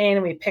shopping,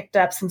 and we picked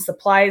up some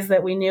supplies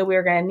that we knew we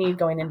were going to need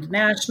going into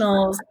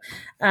nationals.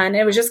 And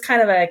it was just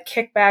kind of a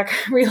kickback,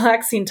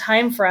 relaxing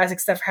time for us,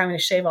 except for having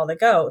to shave all the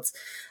goats.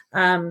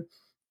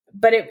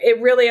 But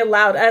it really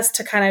allowed us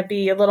to kind of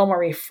be a little more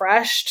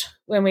refreshed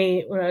when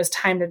it was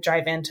time to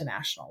drive into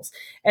nationals.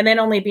 And then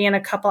only being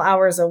a couple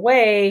hours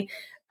away,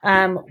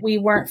 we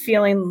weren't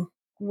feeling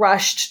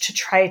rushed to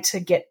try to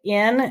get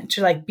in,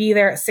 to be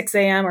there at 6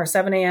 a.m. or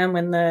 7 a.m.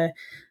 when the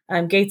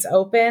gates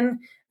open,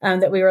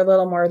 that we were a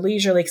little more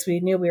leisurely because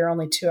we knew we were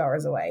only 2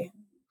 hours away.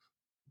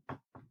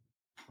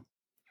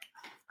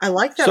 I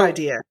like that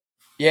idea.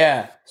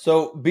 Yeah.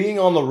 So being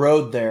on the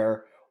road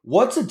there,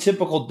 what's a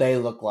typical day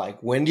look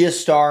like? When do you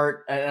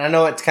start? And I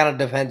know it's kind of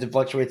depends and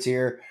fluctuates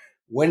here.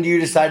 When do you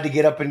decide to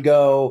get up and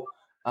go?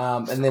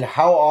 And then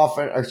how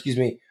often,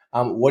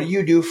 what do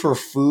you do for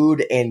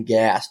food and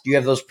gas? Do you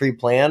have those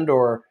pre-planned,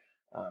 or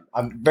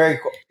I'm very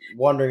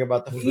wondering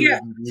about the food. Yeah.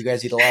 You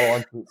guys eat a lot of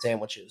lunch meat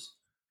sandwiches.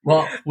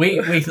 Well,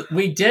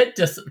 we did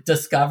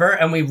discover,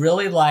 and we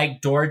really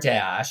like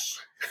DoorDash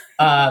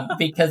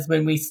because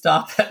when we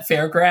stopped at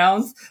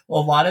fairgrounds, a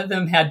lot of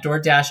them had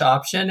DoorDash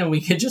option, and we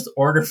could just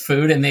order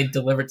food and they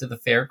deliver it to the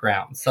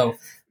fairgrounds. So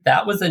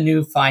that was a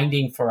new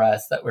finding for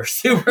us that we're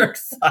super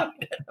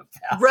excited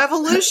about.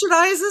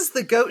 Revolutionizes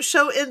the goat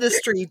show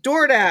industry.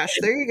 DoorDash.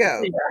 There you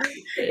go.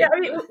 Yeah, I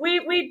mean,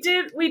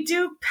 we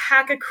do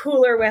pack a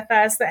cooler with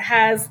us that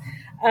has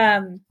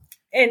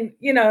and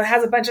it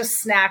has a bunch of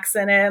snacks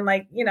in it, and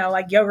like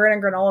yogurt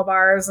and granola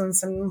bars and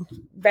some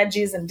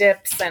veggies and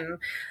dips, and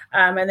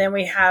then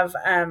we have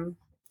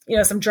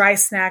some dry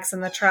snacks in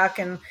the truck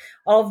and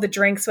all of the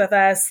drinks with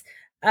us.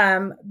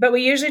 But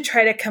we usually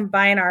try to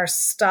combine our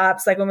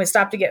stops. Like when we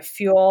stop to get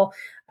fuel,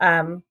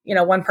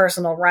 one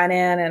person will run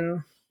in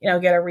and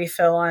get a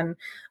refill on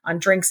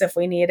drinks if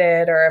we need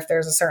it, or if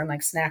there's a certain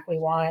snack we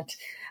want.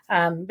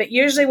 But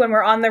usually when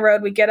we're on the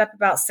road, we get up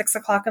about 6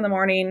 o'clock in the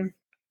morning.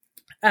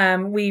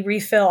 We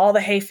refill all the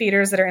hay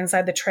feeders that are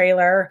inside the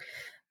trailer.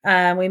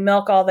 We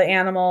milk all the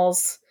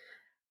animals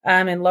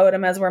and load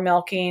them as we're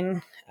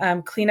milking.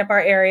 Clean up our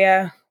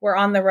area. We're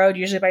on the road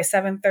usually by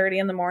 7:30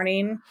 in the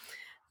morning.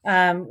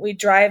 We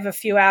drive a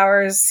few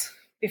hours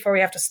before we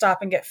have to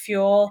stop and get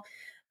fuel.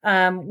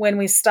 When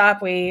we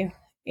stop, we'll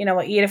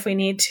eat if we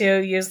need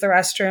to, use the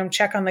restroom,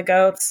 check on the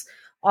goats,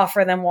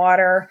 offer them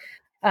water.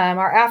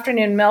 Our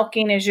afternoon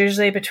milking is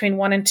usually between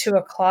 1 and 2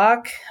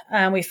 o'clock.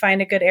 We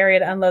find a good area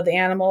to unload the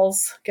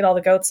animals, get all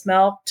the goats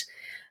milked.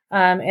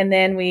 And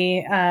then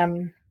we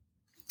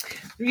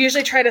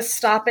usually try to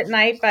stop at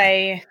night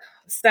by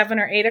 7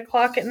 or 8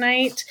 o'clock at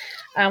night.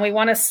 We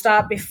want to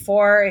stop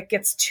before it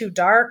gets too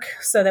dark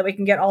so that we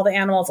can get all the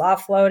animals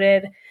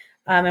offloaded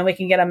and we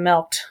can get them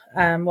milked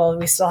while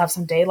we still have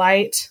some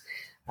daylight.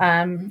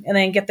 And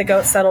then get the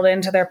goats settled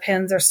into their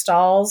pens or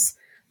stalls.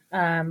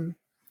 And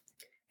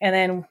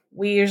then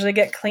we usually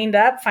get cleaned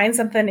up, find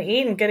something to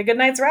eat, and get a good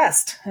night's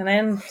rest, and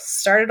then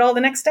start it all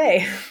the next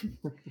day.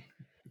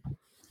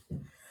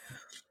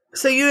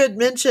 So you had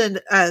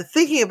mentioned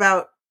thinking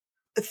about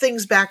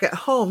things back at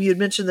home. You had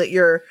mentioned that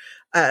your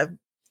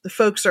the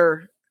folks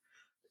are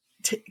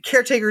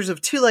caretakers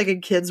of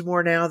two-legged kids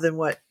more now than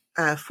what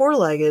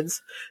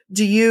four-leggeds.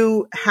 Do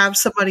you have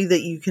somebody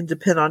that you can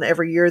depend on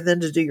every year then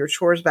to do your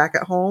chores back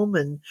at home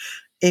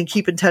and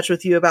keep in touch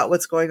with you about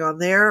what's going on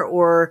there?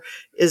 Or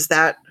is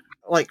that,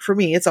 like for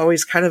me, it's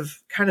always kind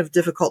of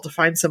difficult to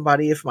find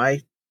somebody if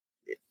my,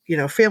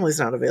 family's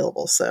not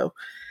available. So.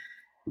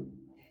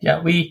 Yeah,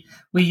 we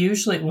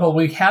usually,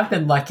 we have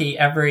been lucky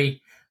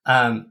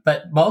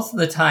but most of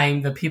the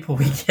time the people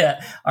we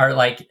get are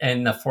like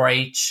in the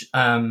 4-H,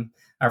 our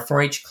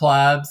 4-H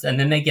clubs, and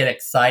then they get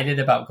excited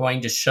about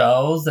going to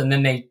shows, and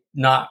then they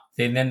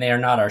are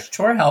not our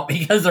chore help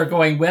because they're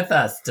going with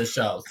us to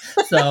shows.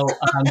 So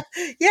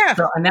yeah,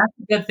 and that's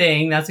a good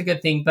thing. That's a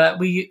good thing. But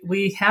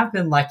we have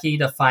been lucky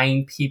to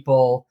find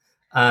people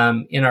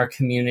in our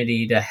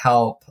community to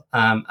help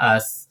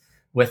us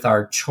with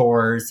our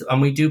chores,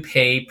 and we do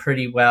pay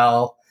pretty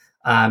well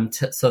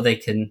so they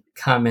can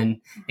come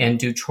and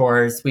do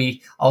chores.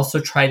 We also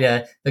try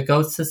the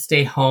goats to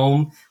stay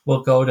home.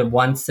 We'll go to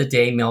once a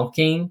day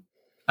milking,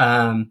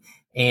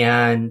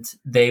 and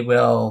they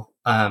will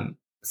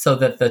so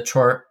that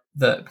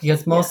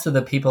because most of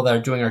the people that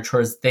are doing our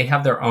chores, they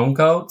have their own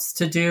goats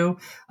to do,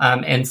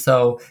 and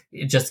so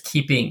just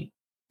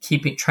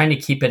trying to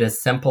keep it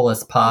as simple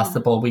as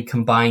possible. We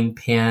combine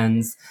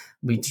pens.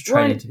 We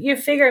try to. You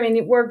figure,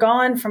 we're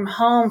gone from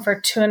home for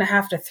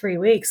 2.5 to 3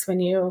 weeks when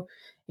you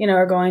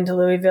are going to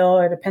Louisville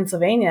or to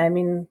Pennsylvania.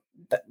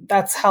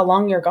 That's how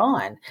long you're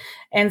gone.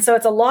 And so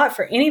it's a lot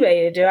for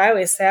anybody to do. I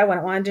always say I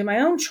wouldn't want to do my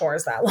own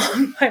chores that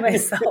long by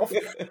myself.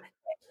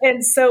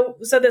 And so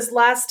this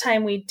last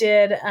time we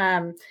did,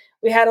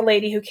 we had a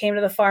lady who came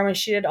to the farm and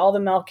she did all the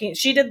milking.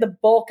 She did the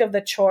bulk of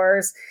the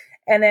chores.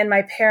 And then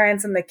my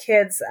parents and the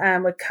kids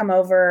would come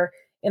over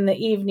in the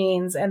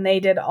evenings and they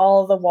did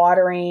all the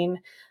watering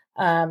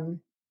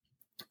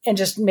and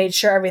just made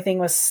sure everything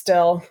was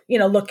still,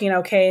 looking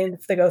okay,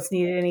 if the goats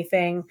needed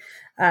anything.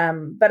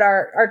 But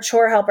our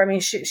chore helper,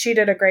 she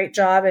did a great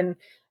job and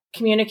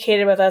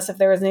communicated with us if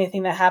there was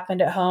anything that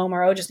happened at home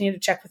or, just need to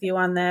check with you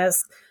on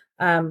this.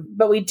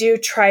 But we do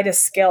try to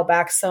scale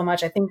back so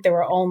much. I think there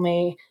were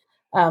only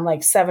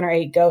like 7 or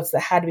 8 goats that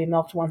had to be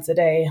milked once a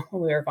day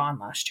when we were gone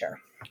last year.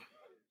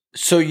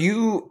 So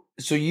you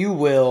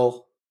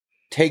will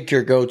take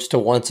your goats to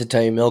once a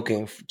day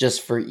milking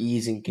just for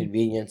ease and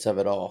convenience of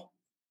it all.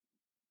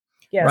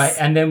 Yes. Right.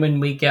 And then when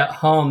we get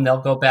home,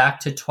 they'll go back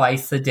to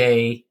twice a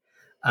day.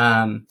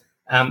 And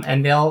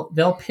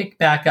they'll pick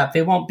back up.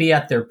 They won't be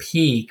at their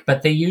peak,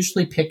 but they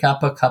usually pick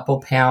up a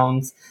couple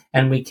pounds,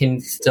 and we can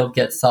still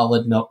get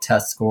solid milk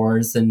test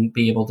scores and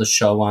be able to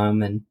show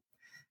them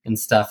and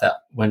stuff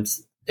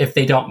if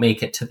they don't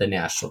make it to the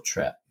national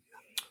trip.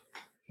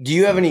 Do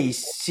you have any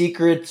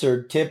secrets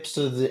or tips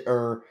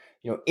or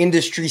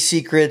industry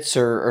secrets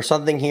or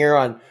something here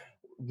on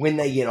when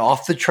they get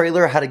off the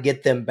trailer, how to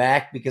get them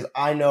back? Because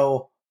I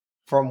know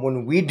from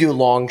when we do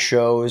long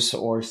shows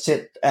or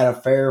sit at a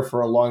fair for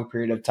a long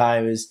period of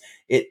time is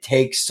it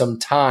takes some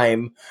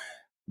time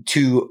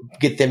to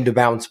get them to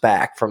bounce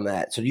back from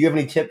that. So do you have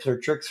any tips or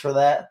tricks for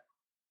that?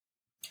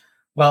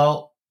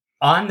 Well,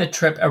 on the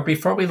trip or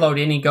before we load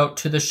any goat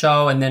to the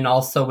show, and then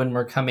also when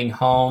we're coming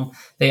home,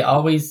 they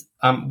always,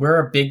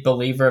 we're a big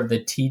believer of the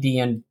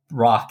TDN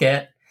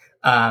rocket.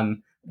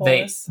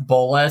 Bolus.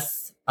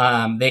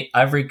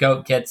 Every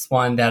goat gets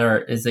one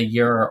that is a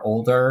year or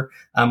older.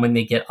 When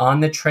they get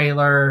on the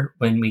trailer,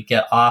 when we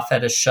get off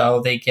at a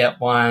show, they get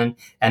one.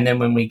 And then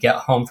when we get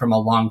home from a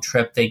long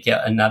trip, they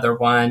get another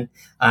one.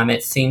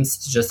 It seems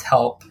to just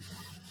help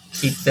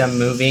keep them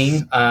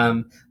moving.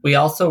 We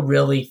also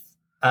really,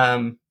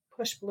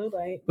 push blue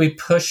light. We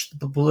pushed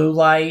the blue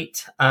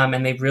light,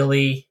 and they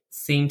really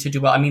seem to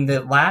do well. I mean,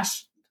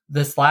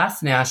 this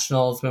last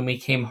nationals, when we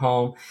came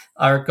home,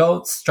 our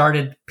goats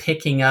started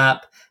picking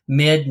up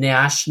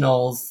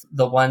mid-nationals,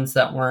 the ones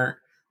that weren't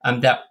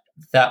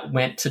that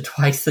went to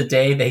twice a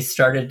day.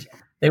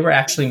 They were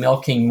actually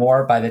milking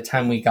more by the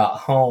time we got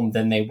home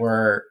than they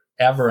were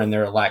ever in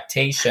their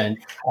lactation,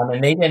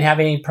 and they didn't have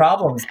any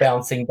problems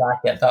bouncing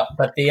back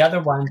but the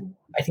other one,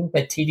 I think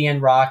the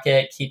TDN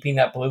rocket, keeping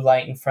that blue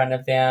light in front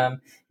of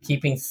them,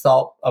 keeping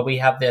salt. We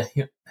have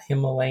the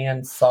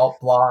Himalayan salt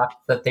block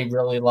that they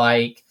really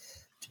like,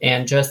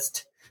 and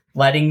just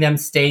letting them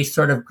stay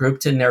sort of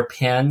grouped in their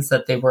pens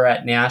that they were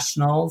at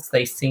nationals.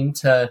 They seem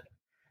to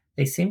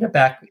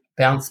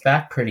bounce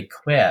back pretty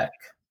quick.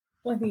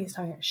 Well, I think he's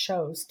talking about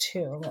shows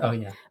too. Oh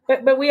yeah,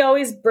 but we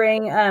always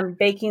bring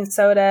baking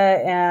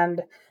soda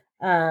and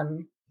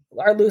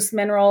our loose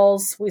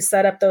minerals. We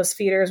set up those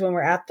feeders when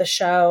we're at the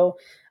show.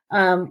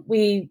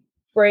 We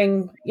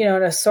bring,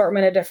 an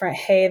assortment of different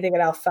hay. They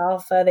get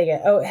alfalfa, they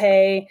get oat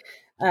hay.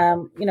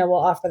 We'll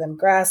offer them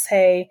grass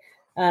hay.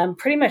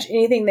 Pretty much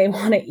anything they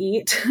want to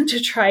eat to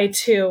try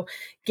to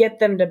get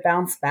them to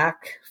bounce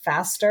back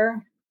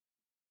faster.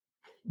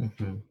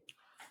 Mm-hmm.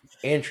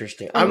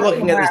 Interesting. I'm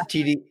looking at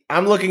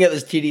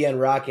this TDN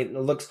rocket, and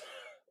it looks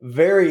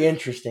very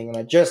interesting. And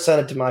I just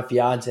sent it to my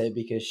fiance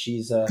because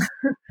she's a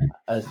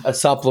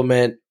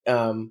supplement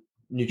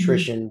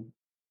nutrition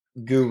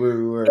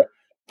guru, or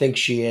thinks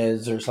she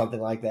is, or something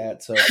like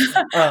that. So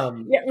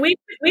yeah,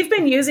 we've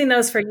been using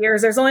those for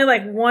years. There's only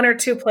like one or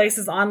two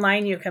places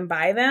online you can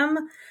buy them.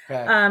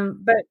 Okay.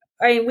 But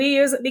I mean, we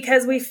use it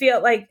because we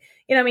feel like,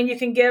 you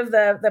can give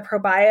the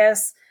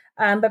ProBios,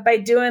 but by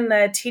doing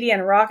the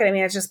TDN rocket, I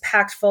mean, it's just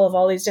packed full of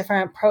all these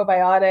different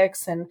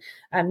probiotics and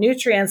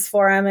nutrients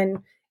for them.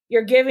 And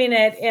you're giving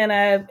it in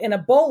a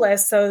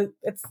bolus. So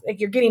it's like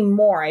you're getting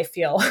more, I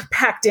feel,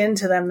 packed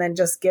into them than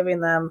just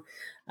giving them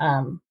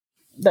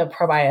the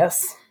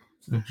ProBios.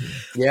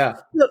 Mm-hmm. Yeah,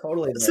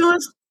 totally. So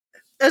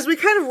as we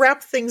kind of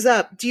wrap things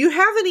up, do you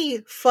have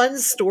any fun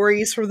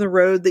stories from the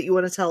road that you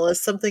want to tell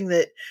us? Something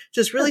that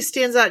just really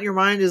stands out in your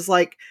mind is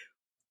like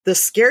the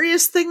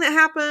scariest thing that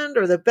happened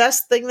or the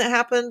best thing that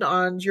happened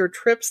on your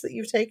trips that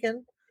you've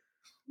taken?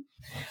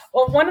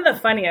 Well, one of the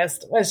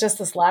funniest was just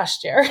this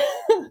last year.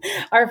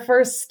 Our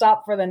first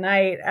stop for the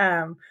night,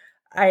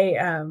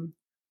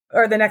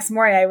 or the next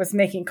morning, I was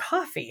making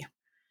coffee.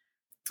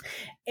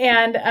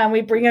 And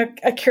we bring a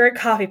Keurig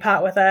coffee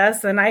pot with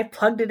us, and I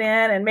plugged it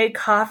in and made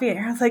coffee. And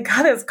Aaron's like,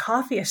 God, this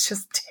coffee is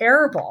just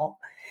terrible.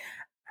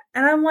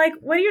 And I'm like,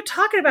 what are you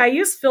talking about? I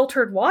use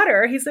filtered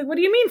water. He's like, what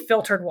do you mean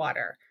filtered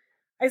water?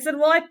 I said,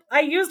 well,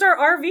 I used our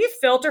RV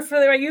filter for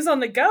that I use on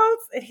the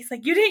goats. And he's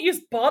like, you didn't use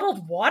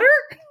bottled water?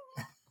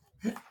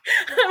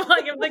 I'm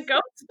like, if the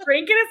goats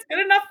drink it, it's good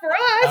enough for us.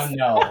 Oh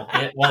no,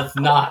 it was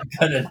not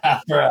good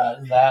enough for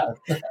us.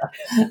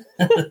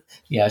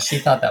 Yeah, she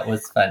thought that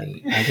was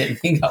funny. I didn't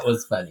think that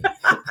was funny.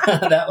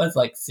 That was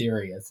like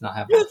serious, not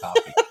having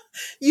coffee.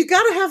 You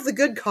got to have the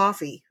good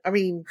coffee. I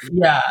mean,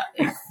 yeah,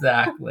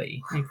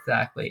 exactly.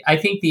 I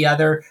think the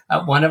other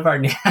one of our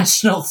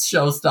national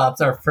show stops,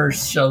 our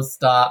first show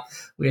stop,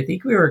 I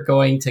think we were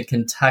going to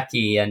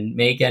Kentucky, and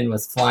Megan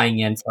was flying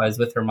in, so I was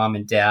with her mom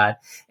and dad,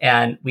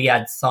 and we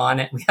had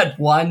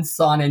one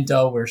Saanen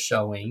doe we're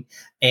showing,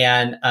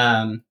 and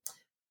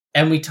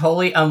we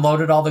totally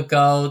unloaded all the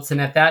goats. And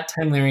at that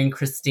time, Larry and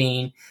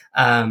Christine,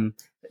 the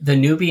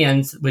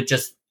Nubians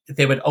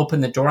they would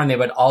open the door and they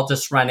would all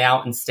just run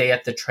out and stay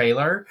at the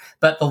trailer.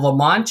 But the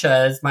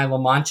my La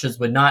Manchas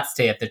would not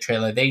stay at the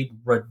trailer. They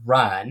would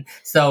run.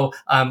 So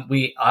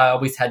I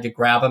always had to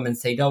grab them and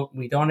say,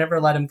 we don't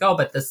ever let them go.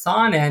 But the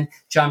Saanen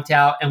jumped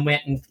out and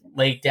went and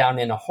laid down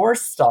in a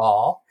horse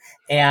stall.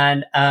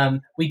 And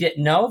we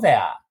didn't know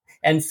that.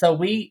 And so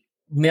we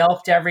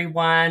milked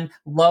everyone,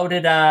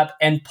 loaded up,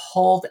 and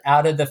pulled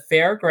out of the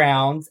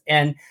fairgrounds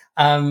and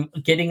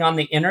getting on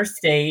the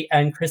interstate.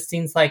 And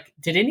Christine's like,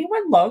 did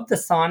anyone load the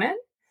Saanen?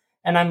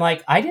 And I'm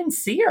like, I didn't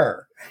see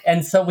her.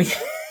 And so we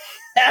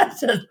had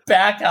to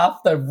back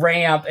off the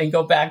ramp and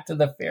go back to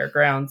the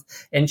fairgrounds.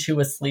 And she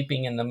was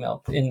sleeping in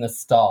the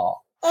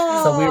stall.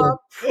 Oh, so we were,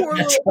 poor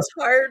little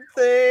tired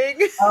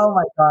thing. Oh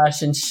my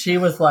gosh. And she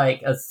was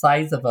like a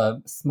size of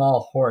a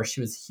small horse.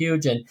 She was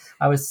huge. And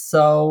I was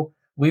so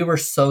we were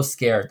so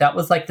scared. That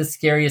was like the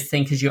scariest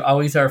thing, because you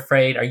always are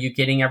afraid, are you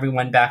getting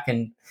everyone back?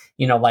 And,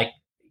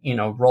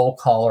 roll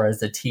call, or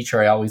as a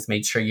teacher, I always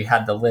made sure you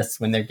had the list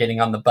when they're getting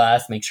on the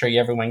bus, make sure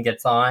everyone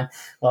gets on.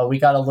 Well, we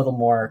got a little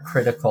more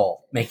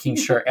critical, making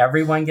sure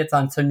everyone gets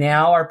on. So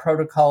now our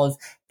protocol is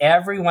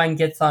everyone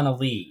gets on a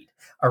lead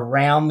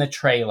around the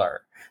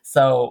trailer.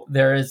 So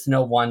there is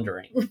no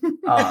wandering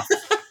off.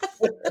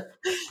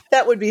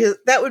 That would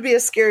be a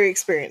scary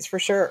experience for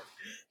sure.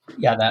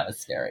 Yeah, that was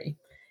scary.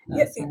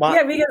 Because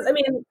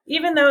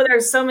even though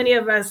there's so many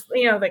of us,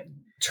 that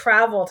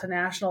travel to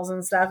nationals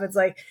and stuff, it's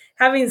like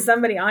having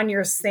somebody on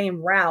your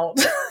same route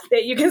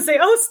that you can say,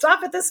 "Oh,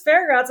 stop at this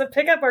fairgrounds and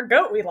pick up our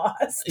goat we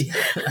lost."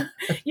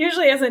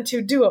 Usually isn't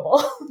too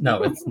doable.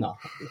 No, it's not.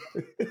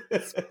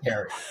 It's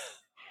scary.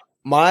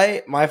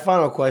 My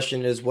final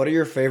question is, what are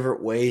your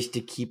favorite ways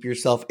to keep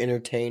yourself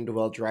entertained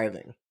while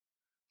driving?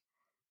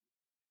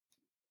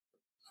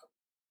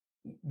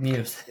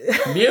 Music.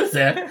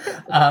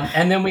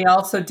 And then we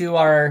also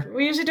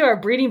we usually do our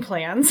breeding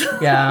plans.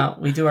 Yeah,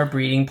 we do our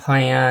breeding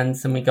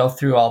plans, and we go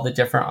through all the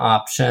different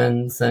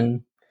options,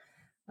 and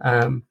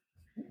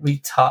we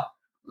talk,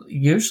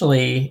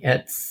 usually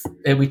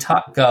we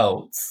talk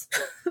goats.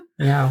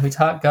 Yeah, we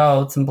talk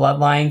goats and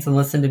bloodlines and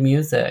listen to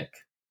music.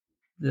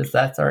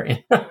 That's our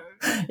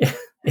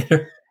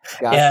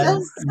Gotcha.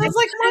 Sounds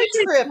like my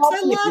trips.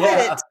 I love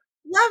it.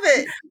 Love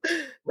it.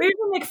 We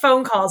even make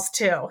phone calls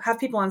too. Have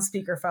people on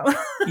speakerphone.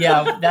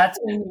 Yeah, that's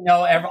when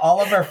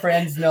all of our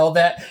friends know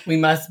that we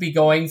must be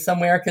going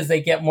somewhere, because they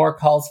get more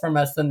calls from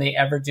us than they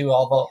ever do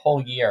all the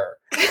whole year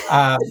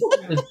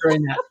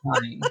during that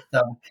time.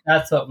 So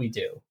that's what we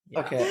do. Yeah.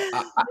 Okay,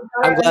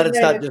 I'm glad it's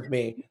not just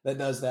me that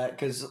does that,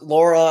 because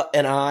Laura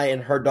and I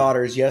and her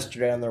daughters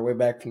yesterday on their way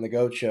back from the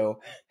goat show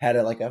had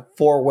a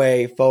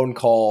 4-way phone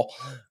call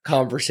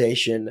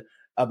conversation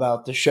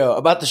about the show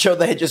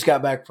they had just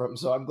got back from.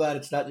 So I'm glad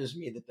it's not just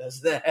me that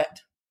does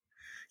that.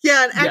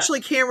 Yeah, and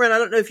actually, Cameron, I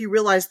don't know if you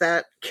realize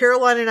that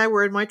Caroline and I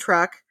were in my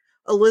truck,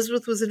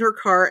 Elizabeth was in her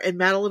car, and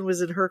Madeline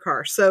was in her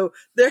car. So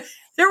there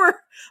were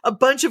a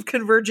bunch of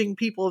converging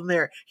people in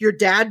there. Your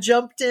dad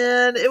jumped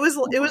in. It was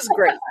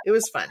great. It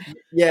was fun.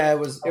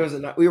 Yeah,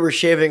 we were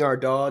shaving our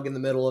dog in the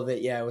middle of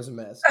it. Yeah, it was a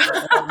mess.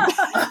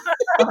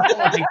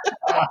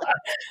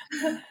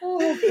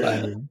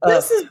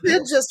 This has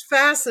been just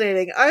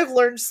fascinating. I've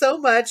learned so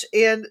much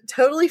and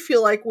totally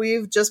feel like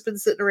we've just been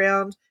sitting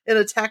around in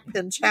a tack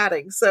pen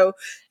chatting. So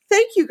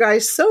thank you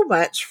guys so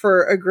much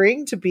for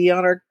agreeing to be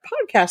on our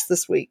podcast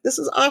this week. This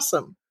is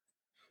awesome.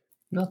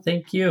 No,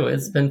 thank you.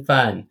 It's been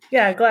fun.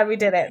 Yeah, glad we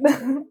did it.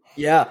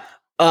 Yeah.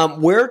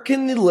 Where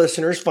can the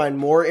listeners find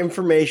more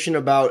information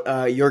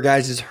about your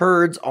guys'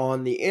 herds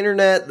on the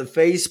internet, the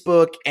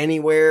Facebook,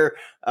 anywhere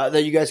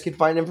that you guys can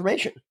find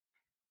information?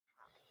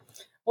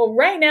 Well,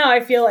 right now I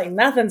feel like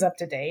nothing's up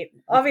to date.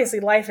 Obviously,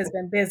 life has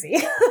been busy.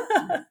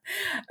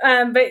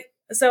 But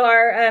so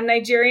our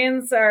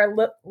Nigerians are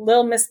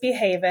Lil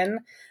Misbehavin'.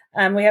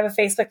 We have a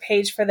Facebook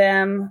page for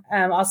them.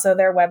 Also,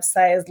 their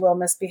website is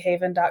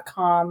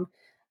lilmisbehavin.com.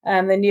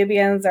 The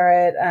Nubians are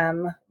at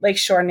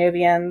Lakeshore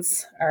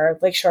Nubians or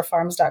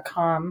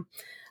lakeshorefarms.com.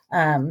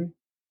 And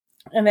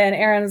then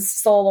Erin's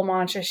Soul La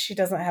Mancha, she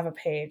doesn't have a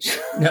page.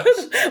 No.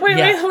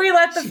 we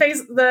let the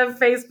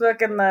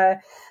Facebook and the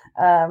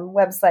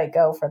website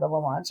go for the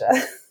La Mancha.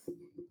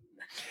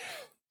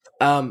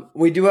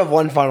 We do have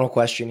one final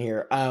question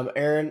here.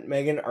 Erin,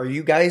 Megan, are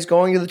you guys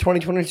going to the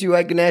 2022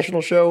 Ag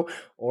National Show,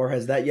 or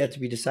has that yet to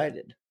be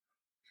decided?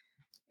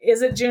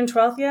 Is it June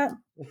 12th yet?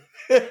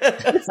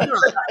 It's not,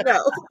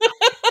 no.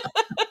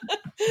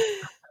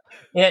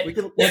 We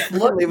can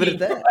leave it at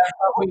that.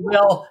 We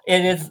will.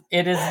 It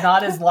is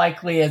not as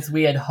likely as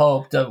we had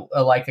hoped.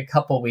 Like a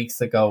couple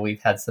weeks ago,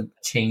 we've had some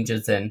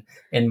changes in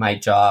my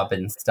job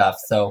and stuff.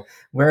 So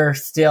we're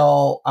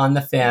still on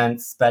the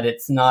fence, but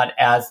it's not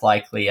as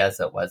likely as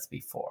it was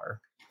before.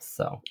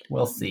 So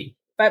we'll see.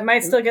 But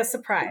might still get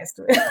surprised.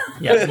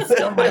 Yeah, we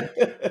still might.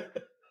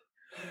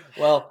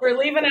 Well, we're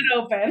leaving it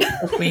open.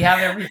 We have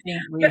everything.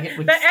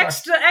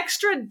 The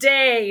extra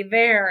day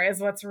there is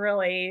what's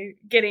really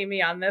getting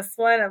me on this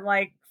one. I'm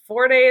like,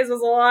 4 days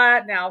was a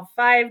lot. Now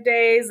 5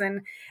 days,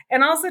 and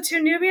also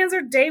too, Nubians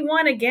are day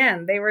one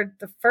again. They were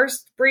the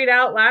first breed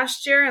out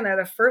last year, and they're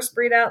the first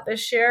breed out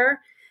this year.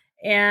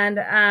 And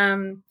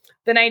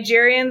the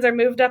Nigerians are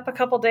moved up a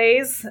couple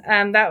days.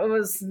 That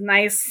was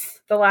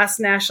nice. The last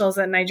nationals,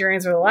 that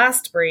Nigerians were the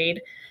last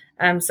breed,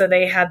 so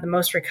they had the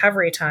most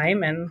recovery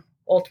time and.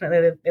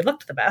 Ultimately, they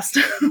looked the best.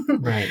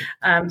 Right.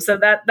 So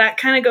that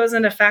kind of goes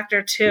into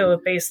factor too,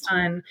 based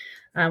on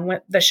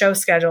the show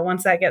schedule.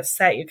 Once that gets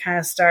set, you kind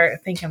of start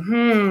thinking,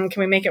 can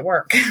we make it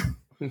work?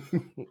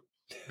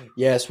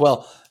 Yes.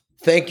 Well,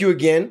 thank you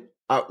again.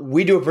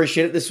 We do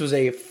appreciate it. This was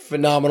a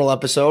phenomenal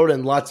episode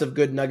and lots of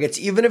good nuggets,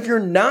 even if you're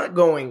not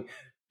going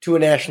to a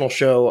national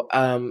show.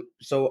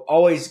 So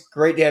always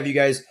great to have you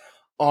guys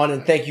on,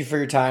 and thank you for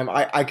your time.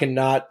 I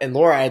cannot, and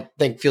Laura, I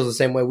think, feels the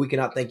same way. We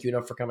cannot thank you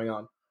enough for coming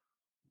on.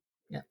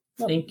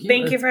 Thank you.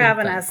 Thank you for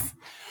having us.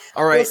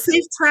 All right. Well,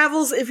 safe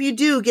travels if you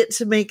do get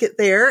to make it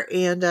there.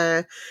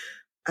 And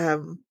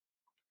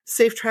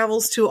Safe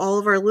travels to all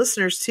of our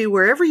listeners too,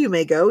 wherever you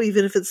may go,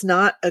 even if it's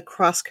not a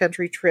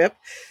cross-country trip.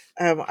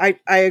 I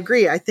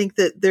agree. I think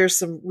that there's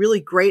some really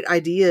great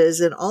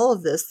ideas in all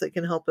of this that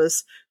can help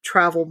us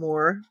travel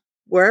more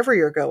wherever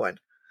you're going.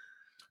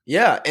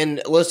 Yeah,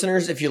 and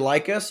listeners, if you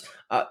like us,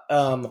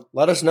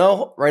 let us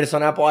know. Write us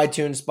on Apple,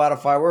 iTunes,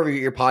 Spotify, wherever you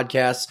get your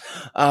podcasts.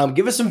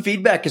 Give us some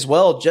feedback as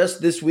well.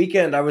 Just this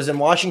weekend, I was in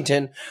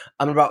Washington.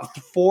 About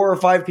 4 or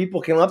 5 people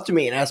came up to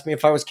me and asked me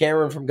if I was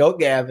Cameron from Goat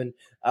Gab. And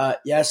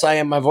yes, I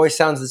am. My voice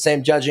sounds the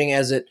same judging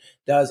as it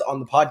does on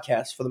the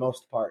podcast for the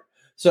most part.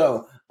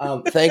 So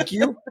thank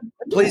you.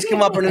 Please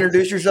come up and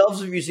introduce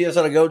yourselves if you see us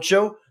on a goat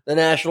show, the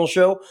national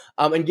show,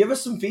 and give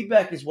us some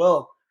feedback as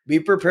well. Be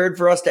prepared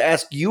for us to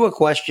ask you a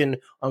question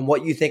on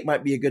what you think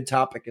might be a good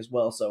topic as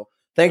well. So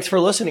thanks for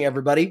listening,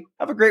 everybody.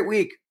 Have a great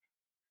week.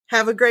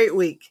 Have a great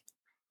week.